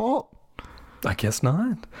Sixers' fault. I guess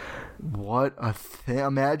not. What a thing!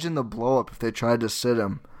 Imagine the blow up if they tried to sit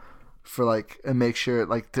him for and make sure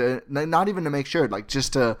not even to make sure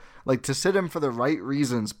just to sit him for the right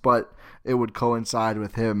reasons, but it would coincide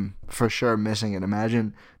with him for sure missing it.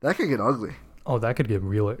 Imagine that could get ugly. Oh, that could get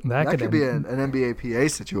real. That could be an NBA PA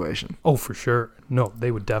situation. Oh, for sure. No,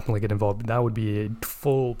 they would definitely get involved. That would be a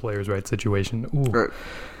full players' rights situation. Ooh. Or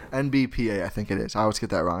NBPA, I think it is. I always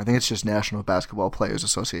get that wrong. I think it's just National Basketball Players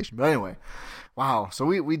Association. But anyway, wow. So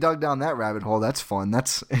we dug down that rabbit hole. That's fun.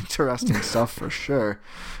 That's interesting stuff for sure.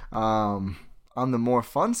 On the more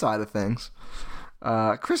fun side of things,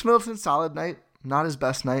 Chris Middleton, solid night. Not his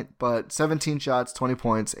best night, but 17 shots, 20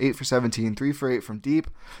 points, 8 for 17, 3 for 8 from deep,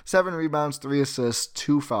 7 rebounds, 3 assists,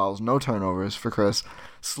 2 fouls, no turnovers for Chris.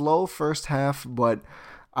 Slow first half, but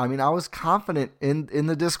I mean, I was confident in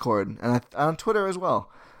the Discord and on Twitter as well.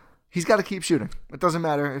 He's got to keep shooting. It doesn't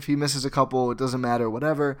matter if he misses a couple. It doesn't matter,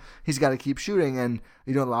 whatever. He's got to keep shooting. And,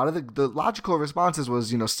 a lot of the logical responses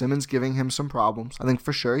was, Simmons giving him some problems. I think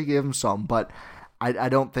for sure he gave him some, but I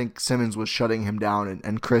don't think Simmons was shutting him down,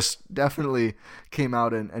 and Chris definitely came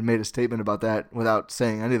out and made a statement about that without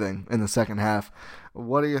saying anything in the second half.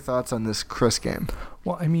 What are your thoughts on this Chris game?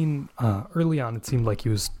 Well, I mean, early on it seemed like he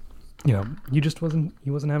was, he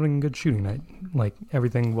wasn't having a good shooting night. Like,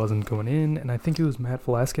 everything wasn't going in, and I think it was Matt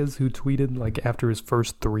Velasquez who tweeted, after his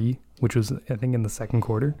first 3, which was, I think, in the second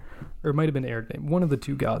quarter, or it might have been Eric Name, one of the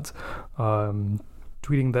two gods,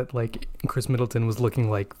 tweeting that Chris Middleton was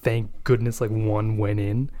looking thank goodness one went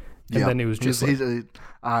in, and then it was just he's it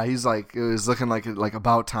was looking like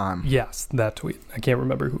about time. Yes, that tweet. I can't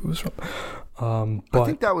remember who it was from. But I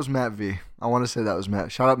think that was Matt V. I want to say that was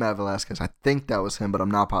Matt. Shout out Matt Velasquez. I think that was him, but I'm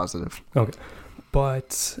not positive. Okay,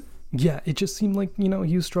 but yeah, it just seemed like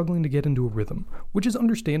he was struggling to get into a rhythm, which is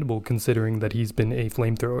understandable considering that he's been a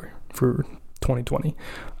flamethrower for 2020.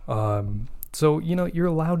 So, you're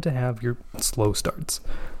allowed to have your slow starts,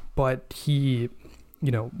 but he,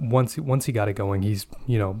 once he got it going, he's,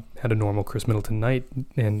 had a normal Chris Middleton night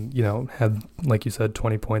and, had, like you said,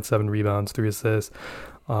 20 points, 7 rebounds, 3 assists,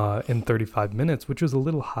 in 35 minutes, which was a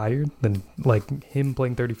little higher than him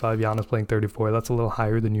playing 35, Giannis playing 34. That's a little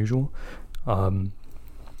higher than usual.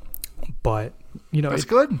 But that's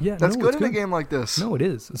good. Yeah, that's good in a game like this. No, it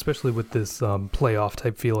is, especially with this playoff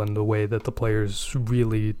type feel and the way that the players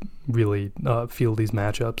really, really feel these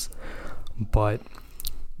matchups. But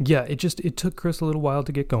yeah, it took Chris a little while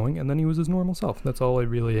to get going, and then he was his normal self. That's all I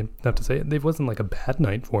really have to say. It wasn't a bad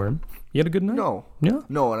night for him. He had a good night. No,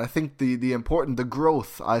 and I think the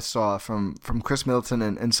growth I saw from Chris Middleton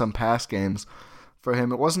in some past games for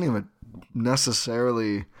him, it wasn't even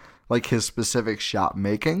necessarily his specific shot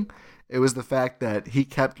making. It was the fact that he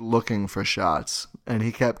kept looking for shots and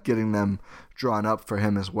he kept getting them drawn up for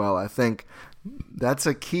him as well. I think that's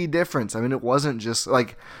a key difference. I mean, it wasn't just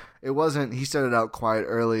he started out quiet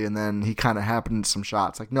early and then he kind of happened some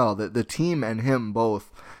shots. No, the team and him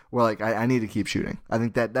both were I need to keep shooting. I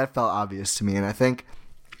think that felt obvious to me. And I think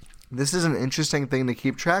this is an interesting thing to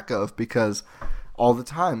keep track of because all the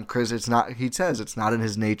time, Chris, he says it's not in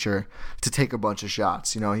his nature to take a bunch of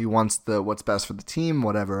shots. He wants what's best for the team,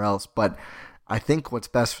 whatever else. But I think what's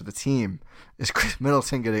best for the team is Chris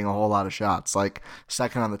Middleton getting a whole lot of shots,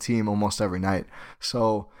 second on the team almost every night.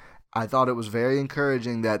 So I thought it was very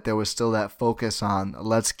encouraging that there was still that focus on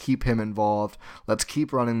let's keep him involved. Let's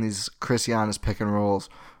keep running these Chris Giannis pick and rolls,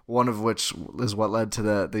 one of which is what led to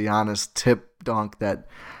the Giannis tip dunk that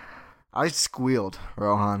I squealed,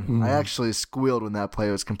 Rohan. I actually squealed when that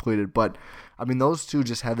play was completed. But, I mean, those two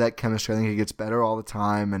just have that chemistry. I think it gets better all the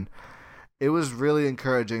time. And it was really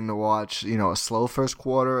encouraging to watch, a slow first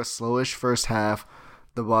quarter, a slowish first half.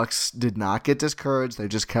 The Bucks did not get discouraged. They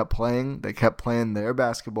just kept playing. They kept playing their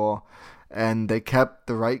basketball. And they kept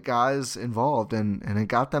the right guys involved. And it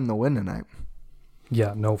got them the win tonight.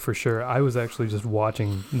 Yeah, no, for sure. I was actually just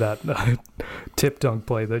watching that tip dunk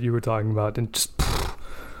play that you were talking about. And just...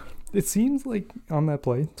 It seems like on that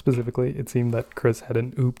play specifically, it seemed that Chris had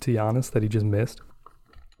an oop to Giannis that he just missed.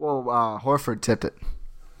 Well, Horford tipped it.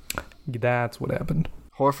 That's what happened.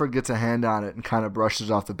 Horford gets a hand on it and kind of brushes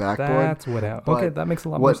off the backboard. That's what happened. Okay, that makes a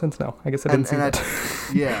lot more sense now. I guess I didn't see that.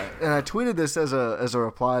 Yeah, and I tweeted this as a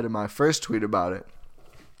reply to my first tweet about it.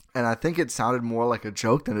 And I think it sounded more like a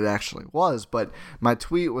joke than it actually was. But my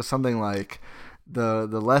tweet was something like... The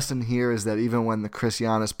lesson here is that even when the Chris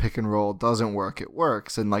Giannis pick and roll doesn't work, it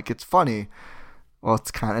works. And it's funny. Well,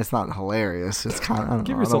 it's not hilarious. It's kind of, I don't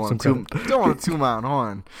Give know. yourself some credit. Don't want to toot my own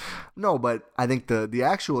horn. No, but I think the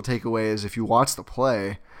actual takeaway is if you watch the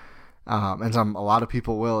play, and a lot of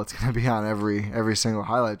people will, it's going to be on every single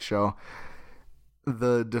highlight show.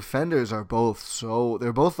 The defenders are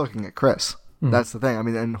they're both looking at Chris. That's the thing. I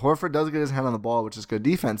mean, and Horford does get his hand on the ball, which is good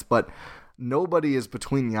defense, but nobody is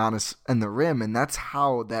between Giannis and the rim, and that's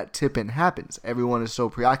how that tip-in happens. Everyone is so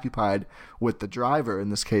preoccupied with the driver in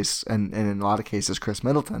this case, and in a lot of cases, Chris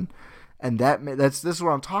Middleton. And this is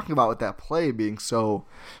what I'm talking about with that play being so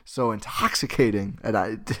intoxicating.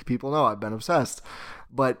 And people know I've been obsessed.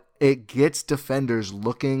 But it gets defenders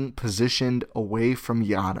looking positioned away from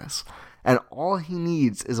Giannis. And all he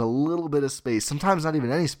needs is a little bit of space, sometimes not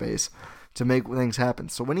even any space, to make things happen.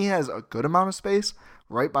 So when he has a good amount of space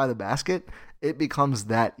right by the basket, it becomes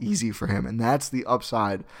that easy for him. And that's the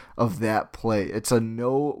upside of that play. It's a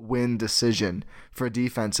no-win decision for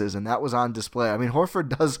defenses, and that was on display. I mean,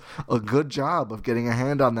 Horford does a good job of getting a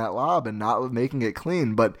hand on that lob and not making it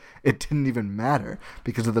clean, but it didn't even matter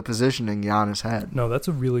because of the positioning Giannis had. No, that's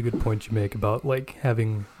a really good point you make about like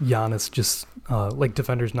having Giannis just like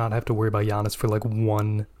defenders not have to worry about Giannis for like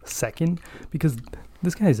 1 second, because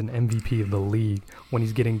this guy is an MVP of the league when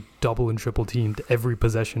he's getting double and triple teamed every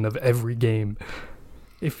possession of every game.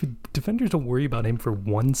 If defenders don't worry about him for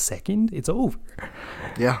 1 second, it's over.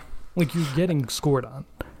 Yeah. Like, you're getting scored on.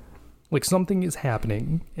 Like, something is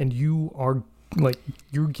happening, and you are, like,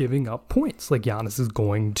 you're giving up points. Like, Giannis is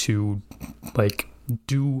going to, like,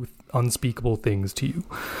 do unspeakable things to you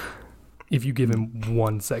if you give him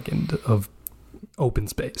 1 second of open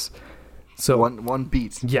space. So one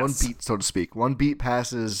beat, yes. One beat, so to speak. One beat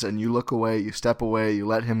passes, and you look away, you step away, you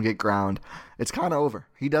let him get ground. It's kind of over.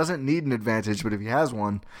 He doesn't need an advantage, but if he has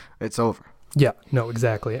one, it's over. Yeah, no,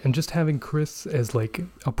 exactly. And just having Chris as like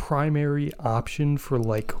a primary option for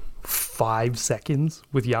like 5 seconds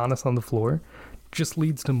with Giannis on the floor just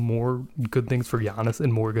leads to more good things for Giannis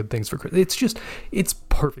and more good things for Chris. It's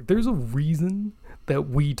perfect. There's a reason that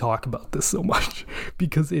we talk about this so much,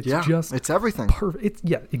 because it's everything. Perfect.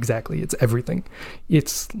 Exactly. It's everything.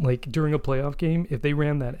 It's like during a playoff game, if they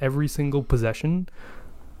ran that every single possession,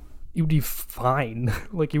 it would be fine.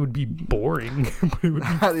 Like, it would be boring. But it would be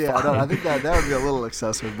yeah, no, I think that would be a little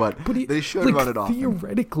excessive, but they should run it off.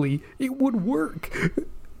 Theoretically, it would work.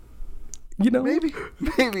 You know, maybe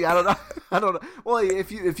I don't know. Well,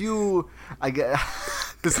 if you, I get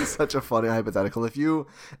this is such a funny hypothetical. If you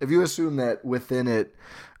assume that within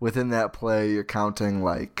that play you're counting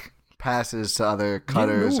like passes to other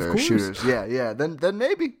cutters or shooters, then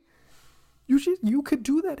maybe you could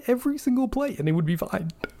do that every single play and it would be fine,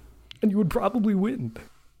 and you would probably win.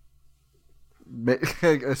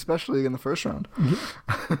 Especially in the first round.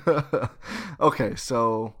 Yeah. Okay,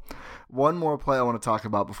 so one more play I want to talk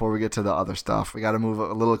about before we get to the other stuff. We got to move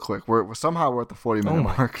a little quick. We're at the 40-minute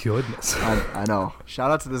mark. Oh my goodness. I know.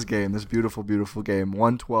 Shout out to this game, this beautiful, beautiful game.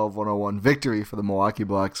 112-101 victory for the Milwaukee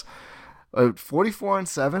Bucks.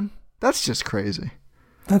 44-7. That's just crazy.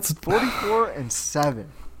 That's 44-7.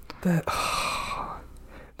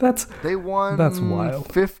 They won. That's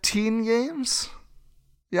wild. 15 games.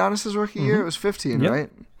 Giannis's rookie year, it was 15, right?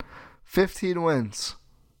 15 wins.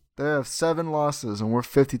 They have 7 losses, and we're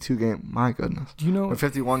 52 games. My goodness. Do you know we're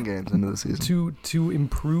 51 games into the season. To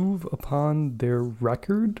improve upon their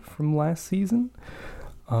record from last season,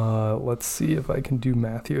 let's see if I can do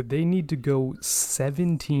math here. They need to go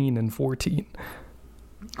 17-14.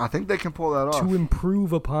 I think they can pull that off. To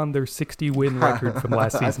improve upon their 60-win record from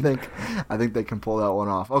last season. I think they can pull that one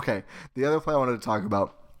off. Okay, the other play I wanted to talk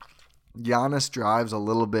about, Giannis drives a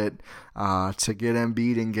little bit to get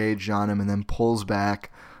Embiid engaged on him and then pulls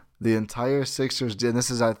back. The entire Sixers, and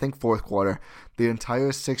this is, I think, fourth quarter, the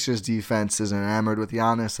entire Sixers defense is enamored with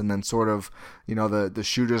Giannis, and then sort of, the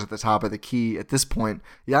shooters at the top of the key. At this point,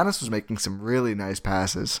 Giannis was making some really nice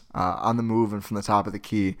passes on the move and from the top of the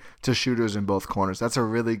key to shooters in both corners. That's a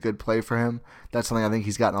really good play for him. That's something I think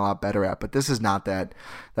he's gotten a lot better at, but this is not that.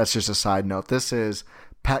 That's just a side note. This is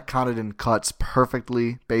Pat Connaughton cuts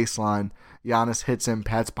perfectly baseline. Giannis hits him,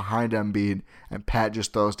 Pat's behind Embiid, and Pat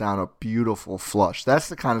just throws down a beautiful flush. That's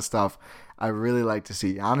the kind of stuff I really like to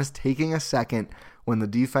see. Giannis taking a second when the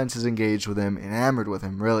defense is engaged with him, enamored with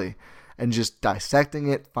him, really, and just dissecting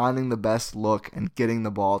it, finding the best look, and getting the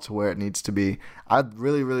ball to where it needs to be. I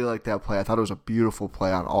really, really like that play. I thought it was a beautiful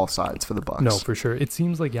play on all sides for the Bucks. No, for sure. It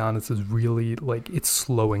seems like Giannis is really, it's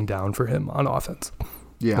slowing down for him on offense.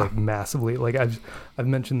 Yeah, massively. I've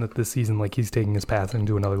mentioned that this season, he's taking his passing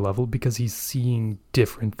to another level because he's seeing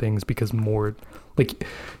different things. Because more,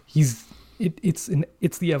 it's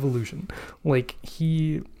the evolution.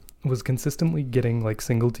 was consistently getting like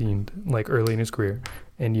single teamed like early in his career,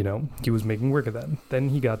 and he was making work of that. Then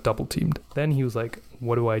he got double teamed. Then he was like,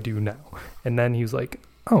 what do I do now? And then he was like,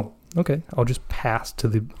 oh, okay, I'll just pass to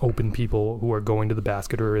the open people who are going to the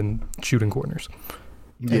basket or in shooting corners.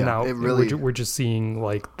 Yeah, and now we're just seeing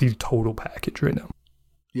like the total package right now.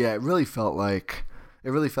 Yeah, it really felt like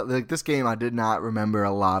this game. I did not remember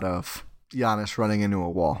a lot of Giannis running into a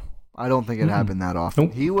wall. I don't think it happened that often.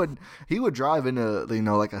 Nope. He would drive into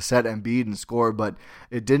like a set Embiid and score, but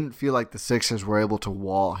it didn't feel like the Sixers were able to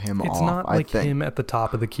wall him off. It's not like him at the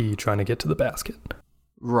top of the key trying to get to the basket.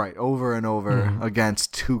 Right, over and over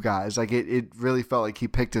against two guys. Like it really felt like he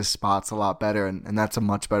picked his spots a lot better, and that's a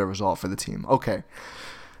much better result for the team. Okay.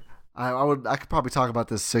 I could probably talk about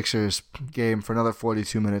this Sixers game for another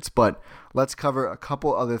 42 minutes, but let's cover a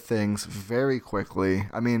couple other things very quickly.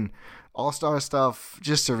 I mean, All-Star stuff,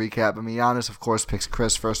 just to recap. I mean, Giannis, of course, picks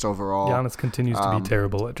Chris first overall. Giannis continues to be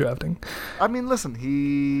terrible at drafting. I mean, listen,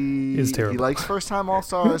 he is terrible. He likes first-time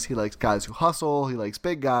All-Stars. He likes guys who hustle. He likes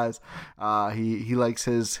big guys. He likes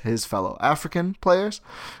his fellow African players.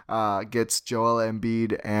 Gets Joel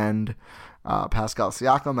Embiid and Pascal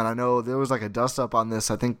Siakam, and I know there was like a dust-up on this.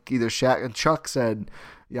 I think either Shaq and Chuck said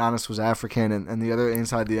Giannis was African, and the other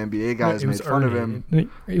inside the NBA guys made fun of him.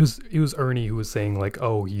 It was Ernie who was saying like,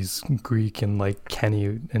 oh, he's Greek, and like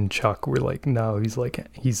Kenny and Chuck were like, no,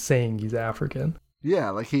 he's saying he's African. Yeah,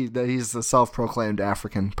 like he's a self-proclaimed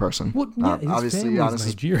African person. Well, yeah, his obviously family's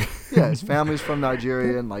Nigerian. Yeah, his family's from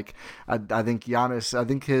Nigeria, and like I think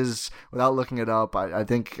Giannis, without looking it up, I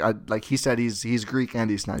think he said he's Greek and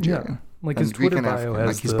he's Nigerian. Yeah. Like his Twitter bio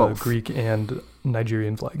has the both. Greek and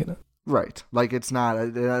Nigerian flag in it. Right. Like it's not.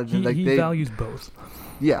 He values both.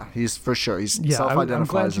 Yeah, he's for sure. He's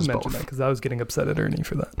self-identifies as both. I'm glad you mentioned that because I was getting upset at Ernie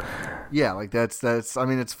for that. Yeah, like that's. I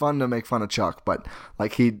mean, it's fun to make fun of Chuck, but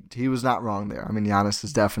like he was not wrong there. I mean, Giannis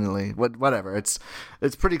is definitely whatever. It's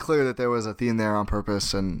pretty clear that there was a theme there on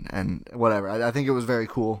purpose and whatever. I think it was very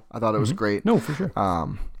cool. I thought it was great. No, for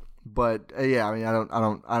sure. But yeah, I mean, I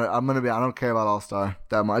don't care about All-Star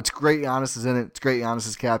that much. It's great Giannis is in it. It's great Giannis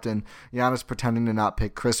is captain. Giannis pretending to not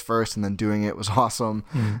pick Chris first and then doing it was awesome.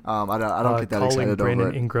 I don't get that excited Brandon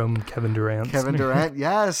over it. Ingram, Kevin Durant,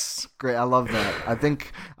 yes, great. I love that.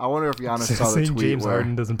 I wonder if Giannis saw the tweet James where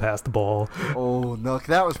Harden doesn't pass the ball. Oh no,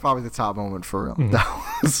 that was probably the top moment for real.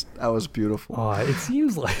 That was beautiful. It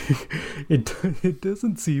seems like it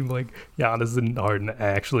doesn't seem like Giannis and Harden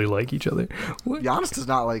actually like each other. What? Giannis does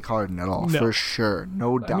not like Harden at all, for sure,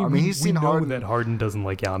 no doubt. I mean he's seen Harden. That Harden doesn't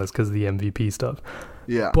like Giannis because of the MVP stuff.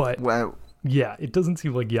 Yeah, but yeah, it doesn't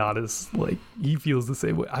seem like Giannis like he feels the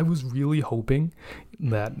same way. I was really hoping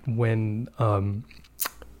that when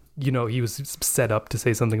he was set up to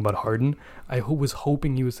say something about Harden, I was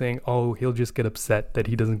hoping he was saying, oh, he'll just get upset that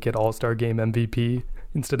he doesn't get All-Star Game MVP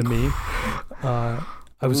instead of me.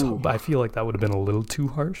 I feel like that would have been a little too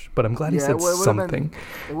harsh, but I'm glad he said something.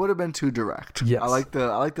 It would have been too direct. Yes. I like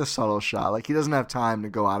the subtle shot. Like he doesn't have time to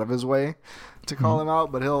go out of his way to call him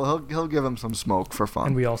out, but he'll give him some smoke for fun.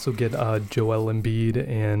 And we also get Joel Embiid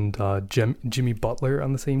and Jimmy Butler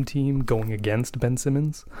on the same team going against Ben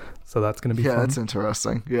Simmons, so that's going to be fun. Yeah, that's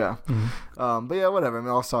interesting. Yeah, but yeah, whatever. I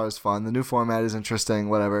mean, All-Star is fun. The new format is interesting.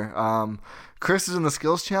 Whatever. Chris is in the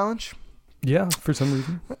skills challenge. Yeah, for some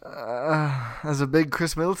reason. As a big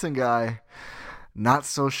Chris Middleton guy, not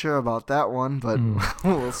so sure about that one, but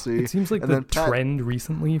we'll see. It seems like the trend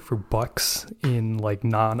recently for Bucks in like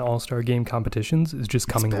non-All-Star game competitions is just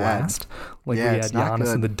coming last. Like we had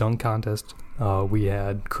Giannis in the dunk contest. We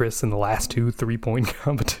had Chris in the last 2 3-point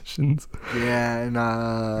competitions. Yeah,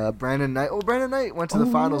 and Brandon Knight. Oh, Brandon Knight went to the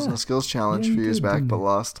finals in the skills challenge a few years back, but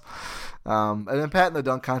lost. And then Pat in the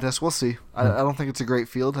dunk contest, we'll see. I don't think it's a great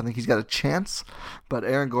field. I think he's got a chance, but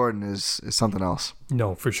Aaron Gordon is something else.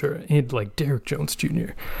 No, for sure. And like Derrick Jones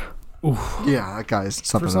Jr. Oof. Yeah, that guy is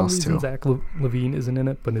something else too. For some reason, Zach LaVine isn't in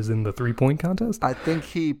it, but is in the 3-point contest. I think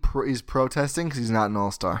he's protesting because he's not an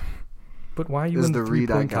All-Star. But why are you in the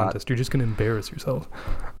 3-point contest? You're just going to embarrass yourself.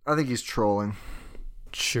 I think he's trolling.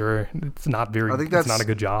 Sure, it's not it's not a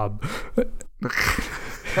good job.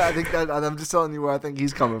 I think that I'm just telling you where I think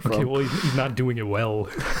he's coming from. Okay, well, he's not doing it well.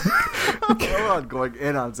 I'm going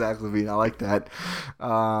in on Zach LaVine. I like that.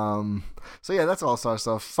 So yeah, that's All-Star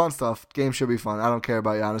stuff. Fun stuff. Game should be fun. I don't care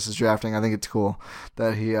about Giannis's drafting. I think it's cool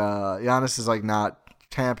that Giannis is like not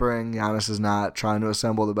tampering. Giannis is not trying to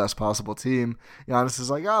assemble the best possible team. Giannis is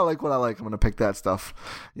like, I like what I like. I'm going to pick that stuff.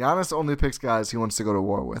 Giannis only picks guys he wants to go to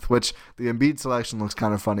war with, which the Embiid selection looks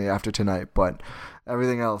kind of funny after tonight, but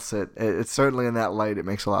everything else, it's certainly in that light, it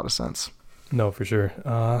makes a lot of sense. No, for sure.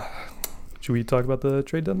 Should we talk about the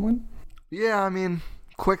trade deadline? Yeah, I mean,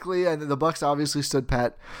 quickly, and the Bucks obviously stood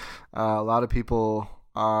pat. A lot of people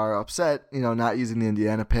are upset, not using the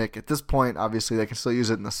Indiana pick. At this point, obviously, they can still use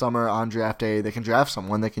it in the summer on draft day. They can draft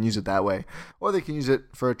someone. They can use it that way. Or they can use it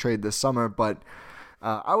for a trade this summer. But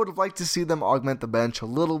I would have liked to see them augment the bench a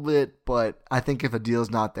little bit. But I think if a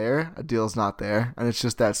deal's not there, a deal's not there. And it's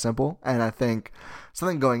just that simple. And I think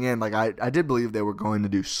something going in, like I did believe they were going to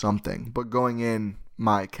do something. But going in,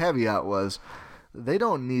 my caveat was, they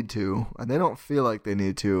don't need to, and they don't feel like they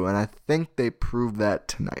need to, and I think they proved that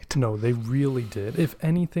tonight. No, they really did. If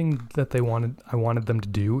anything that I wanted them to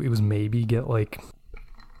do, it was maybe get like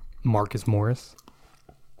Marcus Morris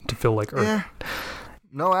to fill like Earth. Yeah.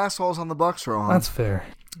 No assholes on the Bucks, Rohan. That's fair.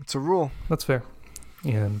 It's a rule. That's fair.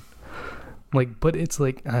 And but it's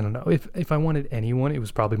like, I don't know. If I wanted anyone, it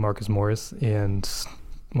was probably Marcus Morris. And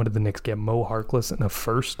what did the Knicks get? Mo Harkless and a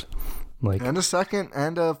first, and a second,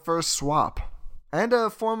 and a first swap. And a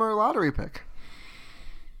former lottery pick.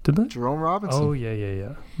 Did they? Jerome Robinson. Oh, yeah.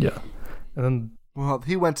 And then... Well,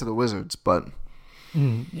 he went to the Wizards, but...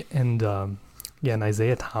 And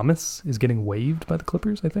Isaiah Thomas is getting waived by the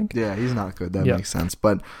Clippers, I think. Yeah, he's not good. That makes sense.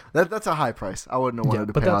 But that's a high price. I wouldn't have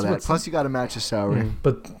wanted to pay all that. Plus, you got to match his salary.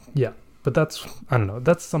 But that's... I don't know.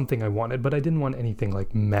 That's something I wanted. But I didn't want anything,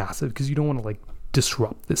 like, massive. Because you don't want to, like,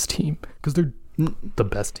 disrupt this team. Because they're the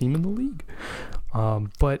best team in the league.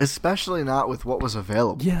 But especially not with what was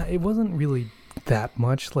available. Yeah, it wasn't really that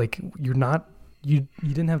much. Like, you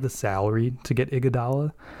didn't have the salary to get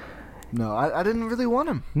Iguodala. No, I didn't really want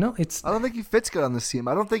him. No, I don't think he fits good on this team.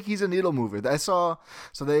 I don't think he's a needle mover. I saw,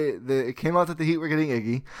 so it came out that the Heat were getting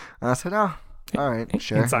Iggy, and I said, all right,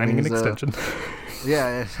 sure. And signing an extension.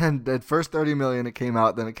 Yeah, and at first $30 million it came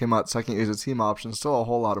out, then it came out second year's a team option, still a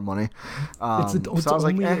whole lot of money.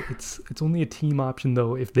 It's only a team option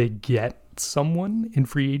though if they get someone in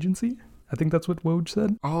free agency. I think that's what Woj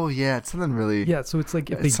said. Oh yeah, it's something really. Yeah, so it's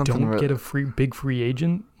like if they don't get a big free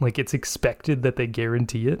agent, like it's expected that they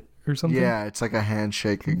guarantee it or something. Yeah, it's like a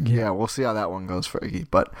handshake. Yeah, we'll see how that one goes for Iggy.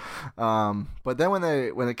 But then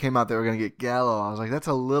when it came out they were gonna get Gallo, I was like, that's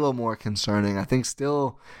a little more concerning. I think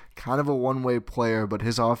still kind of a one-way player, but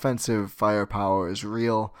his offensive firepower is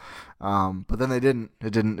real. But then it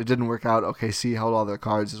didn't work out. OKC held all their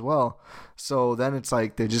cards as well. So then it's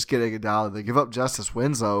like they just get Iguodala. They give up Justice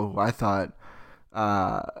Winslow, who I thought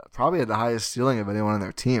probably had the highest ceiling of anyone on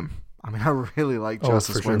their team. I mean, I really like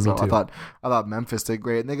Justice Winslow. I thought Memphis did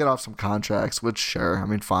great, and they got off some contracts, which sure, I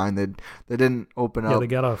mean, fine. They didn't open up. Yeah, they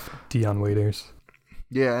got off Dion Waiters.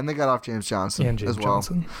 Yeah, and they got off James Johnson as well,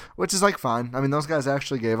 which is like fine. I mean, those guys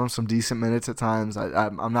actually gave him some decent minutes at times.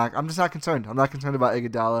 I'm just not concerned. I'm not concerned about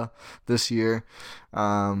Iguodala this year.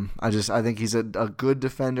 I think he's a good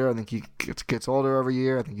defender. I think he gets older every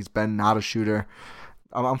year. I think he's been not a shooter.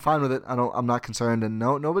 I'm fine with it. I'm not concerned, and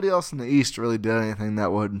nobody else in the East really did anything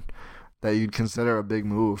that you'd consider a big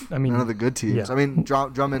move. I mean, none of the good teams. Yeah. I mean,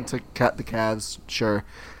 Drummond to the Cavs, sure.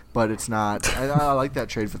 But it's not. I like that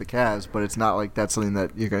trade for the Cavs, but it's not like that's something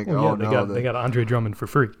that you're going to go, they got Andre Drummond for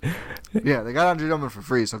free. Yeah, they got Andre Drummond for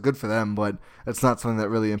free, so good for them, but it's not something that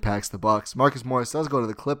really impacts the Bucks. Marcus Morris does go to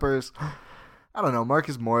the Clippers. I don't know.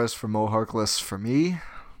 Marcus Morris for Mo Harkless, for me,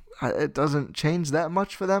 it doesn't change that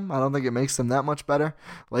much for them. I don't think it makes them that much better.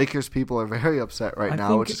 Lakers people are very upset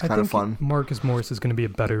now, which is kind of fun. Marcus Morris is going to be a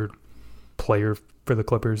better player for the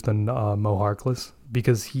Clippers than Mo Harkless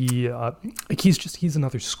because he's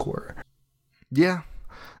another scorer. Yeah,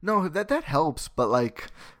 no, that helps. But like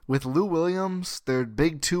with Lou Williams, their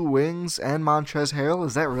big two wings, and Montrezl Harrell,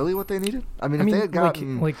 is that really what they needed? I mean, if they had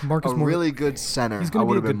gotten like Marcus Morris, really good center, I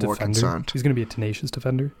would have been more concerned. He's going to be a tenacious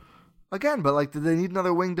defender. Again, but like, did they need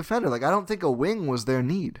another wing defender? Like, I don't think a wing was their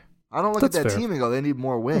need. I don't look at that team and go, they need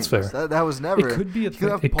more wings. That's fair. That was never. It could be a thing.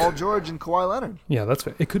 You could have Paul George and Kawhi Leonard. Yeah, that's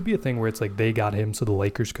fair. It could be a thing where it's like they got him so the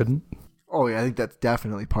Lakers couldn't. Oh, yeah, I think that's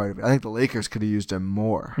definitely part of it. I think the Lakers could have used him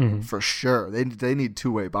more, for sure. They need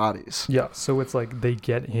two-way bodies. Yeah, so it's like they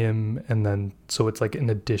get him, and then, so it's like an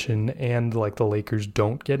addition, and like the Lakers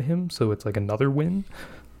don't get him, so it's like another win.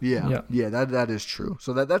 Yeah, that is true.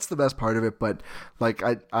 So that's the best part of it. But like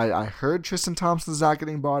I heard Tristan Thompson's not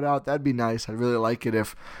getting bought out. That'd be nice. I'd really like it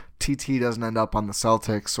if TT doesn't end up on the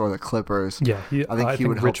Celtics or the Clippers. Yeah, I think he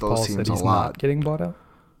would help those teams a lot. Not getting bought out.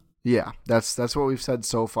 Yeah, that's what we've said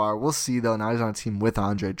so far. We'll see though. Now he's on a team with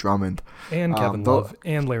Andre Drummond and Kevin Love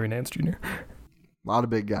and Larry Nance Jr. A lot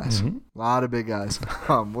of big guys.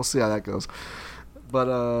 We'll see how that goes. But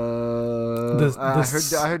I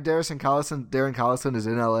heard Darren Collison is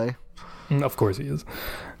in LA. Of course he is.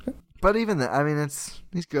 But even that, I mean,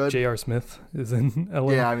 he's good. J.R. Smith is in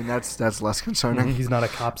LA. Yeah, I mean that's less concerning. He's not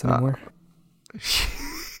at Cops anymore.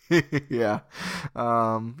 Yeah.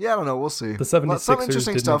 I don't know. We'll see. The 76ers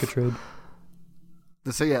did make a trade.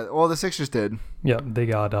 The Sixers did. Yeah, they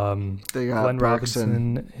got Glenn Burks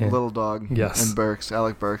Robinson and Little Dog. Yes. And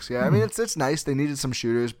Alec Burks. Yeah, I mean, it's nice. They needed some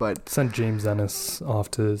shooters, but... Sent James Ennis off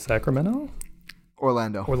to Sacramento?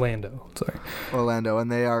 Orlando, sorry. Orlando,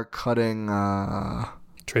 and they are cutting...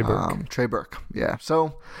 Trey Burke. Trey Burke, yeah.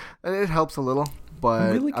 So, it helps a little, but...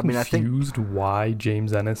 I'm really confused why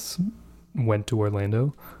James Ennis went to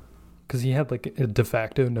Orlando. Because he had like a de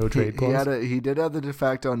facto no trade clause. He did have the de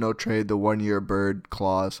facto no trade, the 1-year bird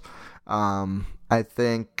clause. I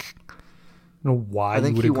think... I don't know why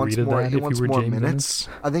you would agree to that if you were James Ennis.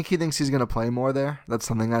 I think he thinks he's going to play more there. That's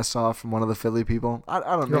something I saw from one of the Philly people. I don't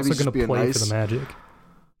know. You're also going to play for the Magic.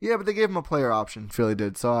 Yeah, but they gave him a player option. Philly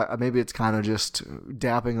did. So maybe it's kind of just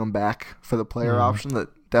dapping him back for the player option that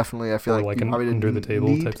definitely I feel like an under the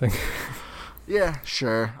table type thing. Yeah,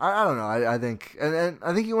 sure. I don't know. I think and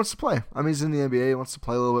I think he wants to play. I mean, he's in the NBA. He wants to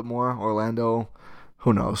play a little bit more. Orlando,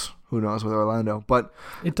 who knows? Who knows with Orlando? But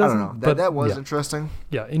it doesn't, I don't know. That was interesting.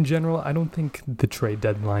 Yeah, in general, I don't think the trade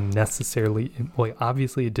deadline necessarily... Well,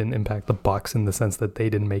 obviously it didn't impact the Bucks in the sense that they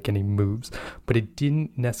didn't make any moves, but it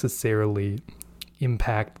didn't necessarily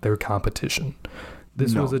impact their competition.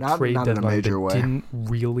 This was a trade deadline that didn't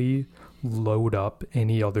really load up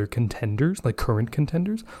any other contenders, like current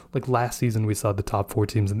contenders. Like last season, we saw the top 4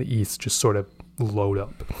 teams in the East just sort of load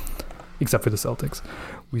up, except for the Celtics.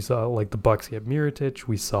 We saw like the Bucks get Mirotic.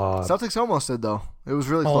 We saw Celtics almost did though. It was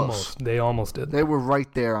really close. They almost did. They were right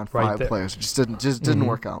there on 5 players. It just didn't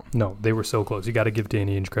work out. No, they were so close. You got to give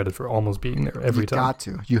Danny Ainge credit for almost being there every time. You got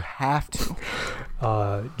to. You have to.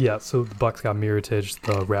 So the Bucks got Mirotic.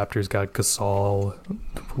 The Raptors got Gasol.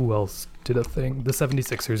 Who else did a thing? The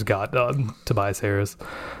 76ers got Tobias Harris.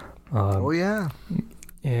 Yeah.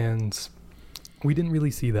 And we didn't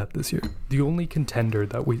really see that this year. The only contender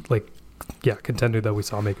that we we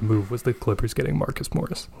saw make a move was the Clippers getting Marcus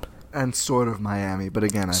Morris. And sort of Miami, but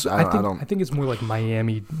again, I think it's more like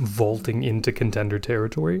Miami vaulting into contender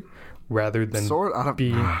territory rather than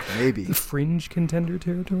maybe fringe contender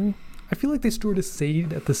territory. I feel like they sort of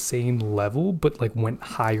stayed at the same level, but like went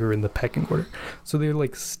higher in the pecking order. So they're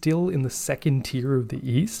like still in the second tier of the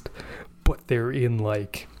East, but they're in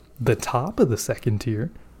like the top of the second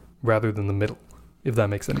tier rather than the middle, if that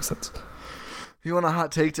makes any sense. You want a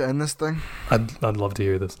hot take to end this thing? I'd love to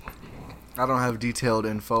hear this. I don't have detailed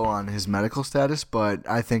info on his medical status, but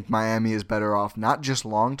I think Miami is better off, not just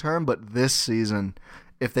long-term, but this season,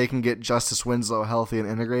 if they can get Justice Winslow healthy and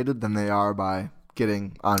integrated, than they are by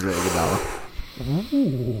getting Andre Iguodala.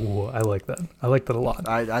 Ooh, I like that. I like that a lot.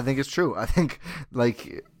 I think it's true. I think,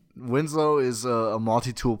 like, Winslow is a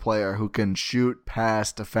multi-tool player who can shoot,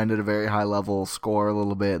 pass, defend at a very high level, score a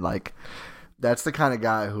little bit. Like, that's the kind of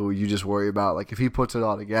guy who you just worry about. Like, if he puts it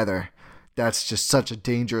all together, that's just such a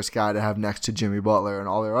dangerous guy to have next to Jimmy Butler and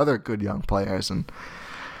all their other good young players. And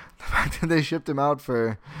the fact that they shipped him out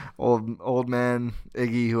for old man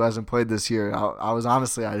Iggy, who hasn't played this year, I was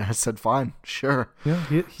honestly, I said, fine, sure. Yeah,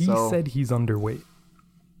 he said he's underweight.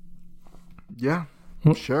 Yeah,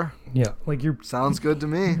 sure. Yeah, like sounds good to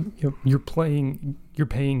me. You're paying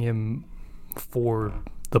him for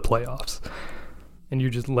the playoffs, and you're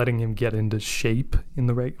just letting him get into shape in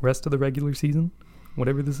the rest of the regular season,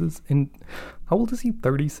 whatever this is. And how old is he?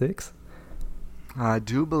 36? I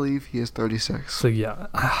do believe he is 36. So yeah,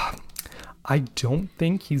 I don't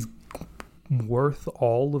think he's worth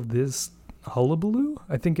all of this hullabaloo.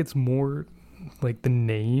 I think it's more like the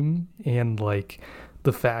name and like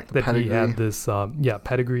the fact that pedigree. He had this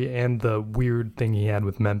pedigree, and the weird thing he had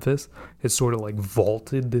with Memphis has sort of like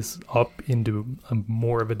vaulted this up into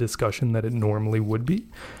more of a discussion that it normally would be.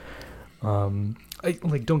 Don't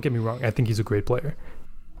get me wrong, I think he's a great player.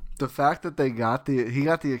 The fact that he got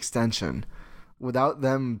the extension without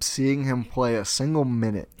them seeing him play a single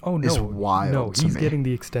minute is wild. No, he's getting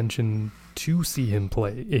the extension to see him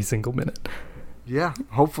play a single minute. Yeah,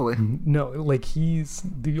 hopefully. No, like he's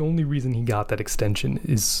the only reason he got that extension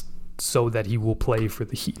is so that he will play for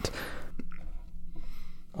the Heat.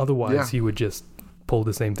 Otherwise, he would just pull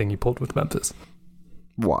the same thing he pulled with Memphis.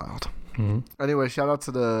 Wild. Mm-hmm. Anyway, shout out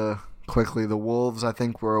to the Wolves. I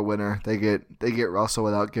think were a winner. They get Russell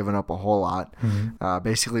without giving up a whole lot. Mm-hmm.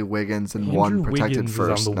 Basically Wiggins and Andrew one protected Wiggins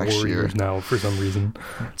first is on the next Warriors year. Now for some reason.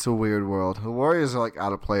 It's a weird world. The Warriors are like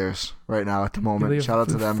out of players right now at the moment. Shout out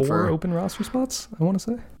to them 4 for open roster spots, I want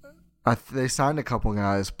to say. They signed a couple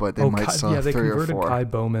guys, but they might still have 3 or 4. They converted Kai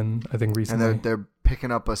Bowman, I think, recently. And they're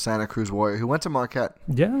picking up a Santa Cruz Warrior who went to Marquette.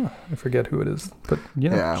 Yeah, I forget who it is, but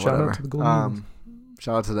shout out to the Golden Eagles.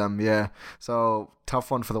 Shout out to them. Yeah. So tough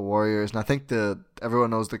one for the Warriors. And I think everyone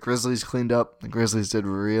knows the Grizzlies cleaned up. The Grizzlies did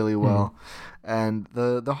really well. And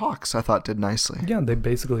the Hawks, I thought, did nicely. Yeah, they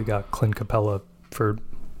basically got Clint Capella for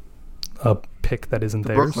a pick that isn't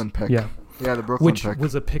theirs. Brooklyn pick. Yeah, the Brooklyn pick. Which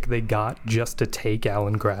was a pick they got just to take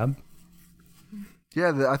Allen Crabbe.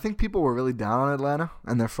 Yeah, I think people were really down on Atlanta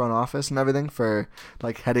and their front office and everything for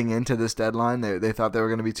heading into this deadline. They thought they were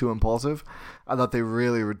going to be too impulsive. I thought they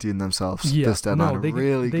really redeemed themselves this deadline. No, they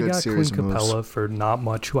good got series Clint of moves. Capella for not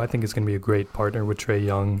much, who I think is going to be a great partner with Trae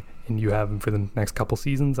Young, and you have him for the next couple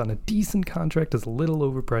seasons on a decent contract. It's a little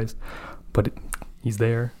overpriced, but he's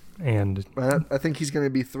there. And I think he's going to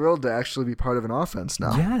be thrilled to actually be part of an offense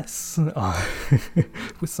now. Yes,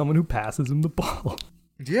 with someone who passes him the ball.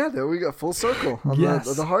 Yeah, there we go. Full circle on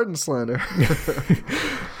the Harden slander.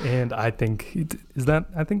 And I think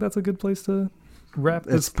that's a good place to wrap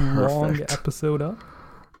this long episode up.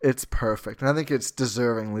 It's perfect. And I think it's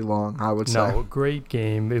deservingly long, I would say. No, great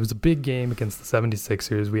game. It was a big game against the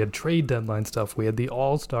 76ers. We had trade deadline stuff. We had the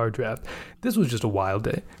All-Star draft. This was just a wild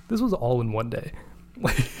day. This was all in one day.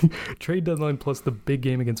 Trade deadline plus the big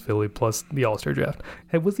game against Philly plus the All-Star draft.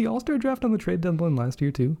 Hey, was the All-Star draft on the trade deadline last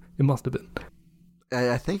year too? It must have been.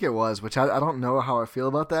 I think it was, which I don't know how I feel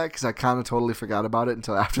about that because I kind of totally forgot about it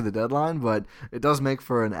until after the deadline, but it does make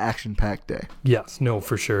for an action-packed day. Yes, no,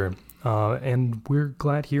 for sure. And we're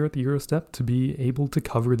glad here at the Eurostep to be able to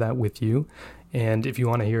cover that with you. And if you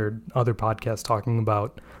want to hear other podcasts talking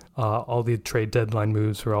about all the trade deadline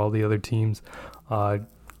moves for all the other teams,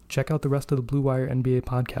 check out the rest of the Blue Wire NBA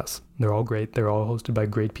podcasts. They're all great. They're all hosted by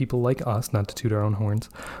great people like us, not to toot our own horns.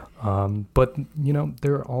 But,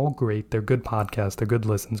 they're all great. They're good podcasts. They're good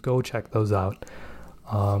listens. Go check those out.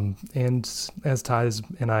 And as Ty's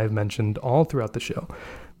and I have mentioned all throughout the show,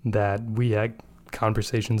 that we had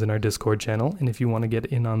conversations in our Discord channel. And if you want to get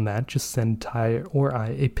in on that, just send Ty or I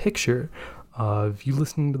a picture of you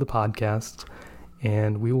listening to the podcast,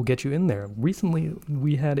 and we will get you in there. Recently,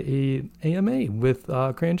 we had a AMA with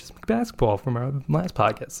Cranges Basketball from our last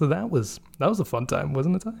podcast. So that was a fun time,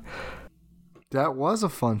 wasn't it, Ty? That was a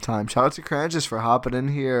fun time. Shout out to Cranges for hopping in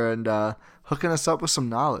here and hooking us up with some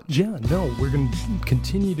knowledge. Yeah, no, we're going to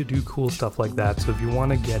continue to do cool stuff like that. So if you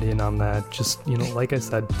want to get in on that, just, like I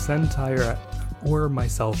said, send Ty or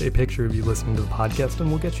myself a picture of you listening to the podcast, and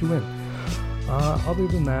we'll get you in. Other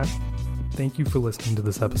than that, thank you for listening to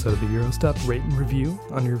this episode of the Eurostep. Rate and review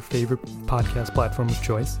on your favorite podcast platform of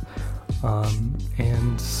choice.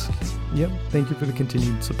 And thank you for the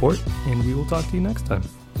continued support, and we will talk to you next time.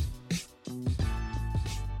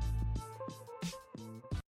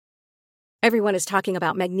 Everyone is talking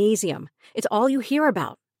about magnesium. It's all you hear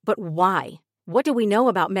about. But why? What do we know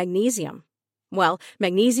about magnesium? Well,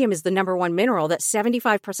 magnesium is the number one mineral that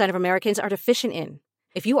 75% of Americans are deficient in.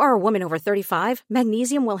 If you are a woman over 35,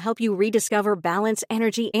 magnesium will help you rediscover balance,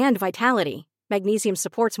 energy, and vitality. Magnesium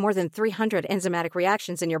supports more than 300 enzymatic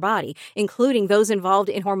reactions in your body, including those involved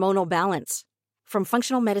in hormonal balance. From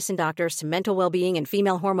functional medicine doctors to mental well-being and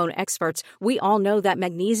female hormone experts, we all know that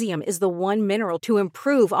magnesium is the one mineral to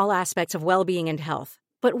improve all aspects of well-being and health.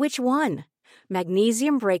 But which one?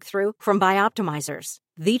 Magnesium Breakthrough from Bioptimizers,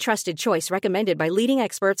 the trusted choice recommended by leading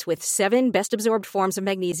experts with 7 best-absorbed forms of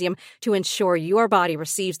magnesium to ensure your body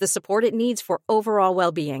receives the support it needs for overall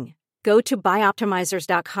well-being. Go to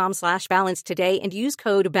bioptimizers.com/balance today and use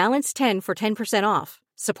code BALANCE10 for 10% off.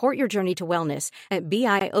 Support your journey to wellness at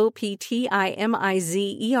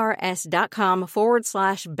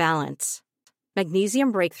bioptimizers.com/balance.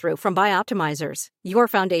 Magnesium Breakthrough from Bioptimizers, your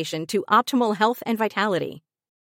foundation to optimal health and vitality.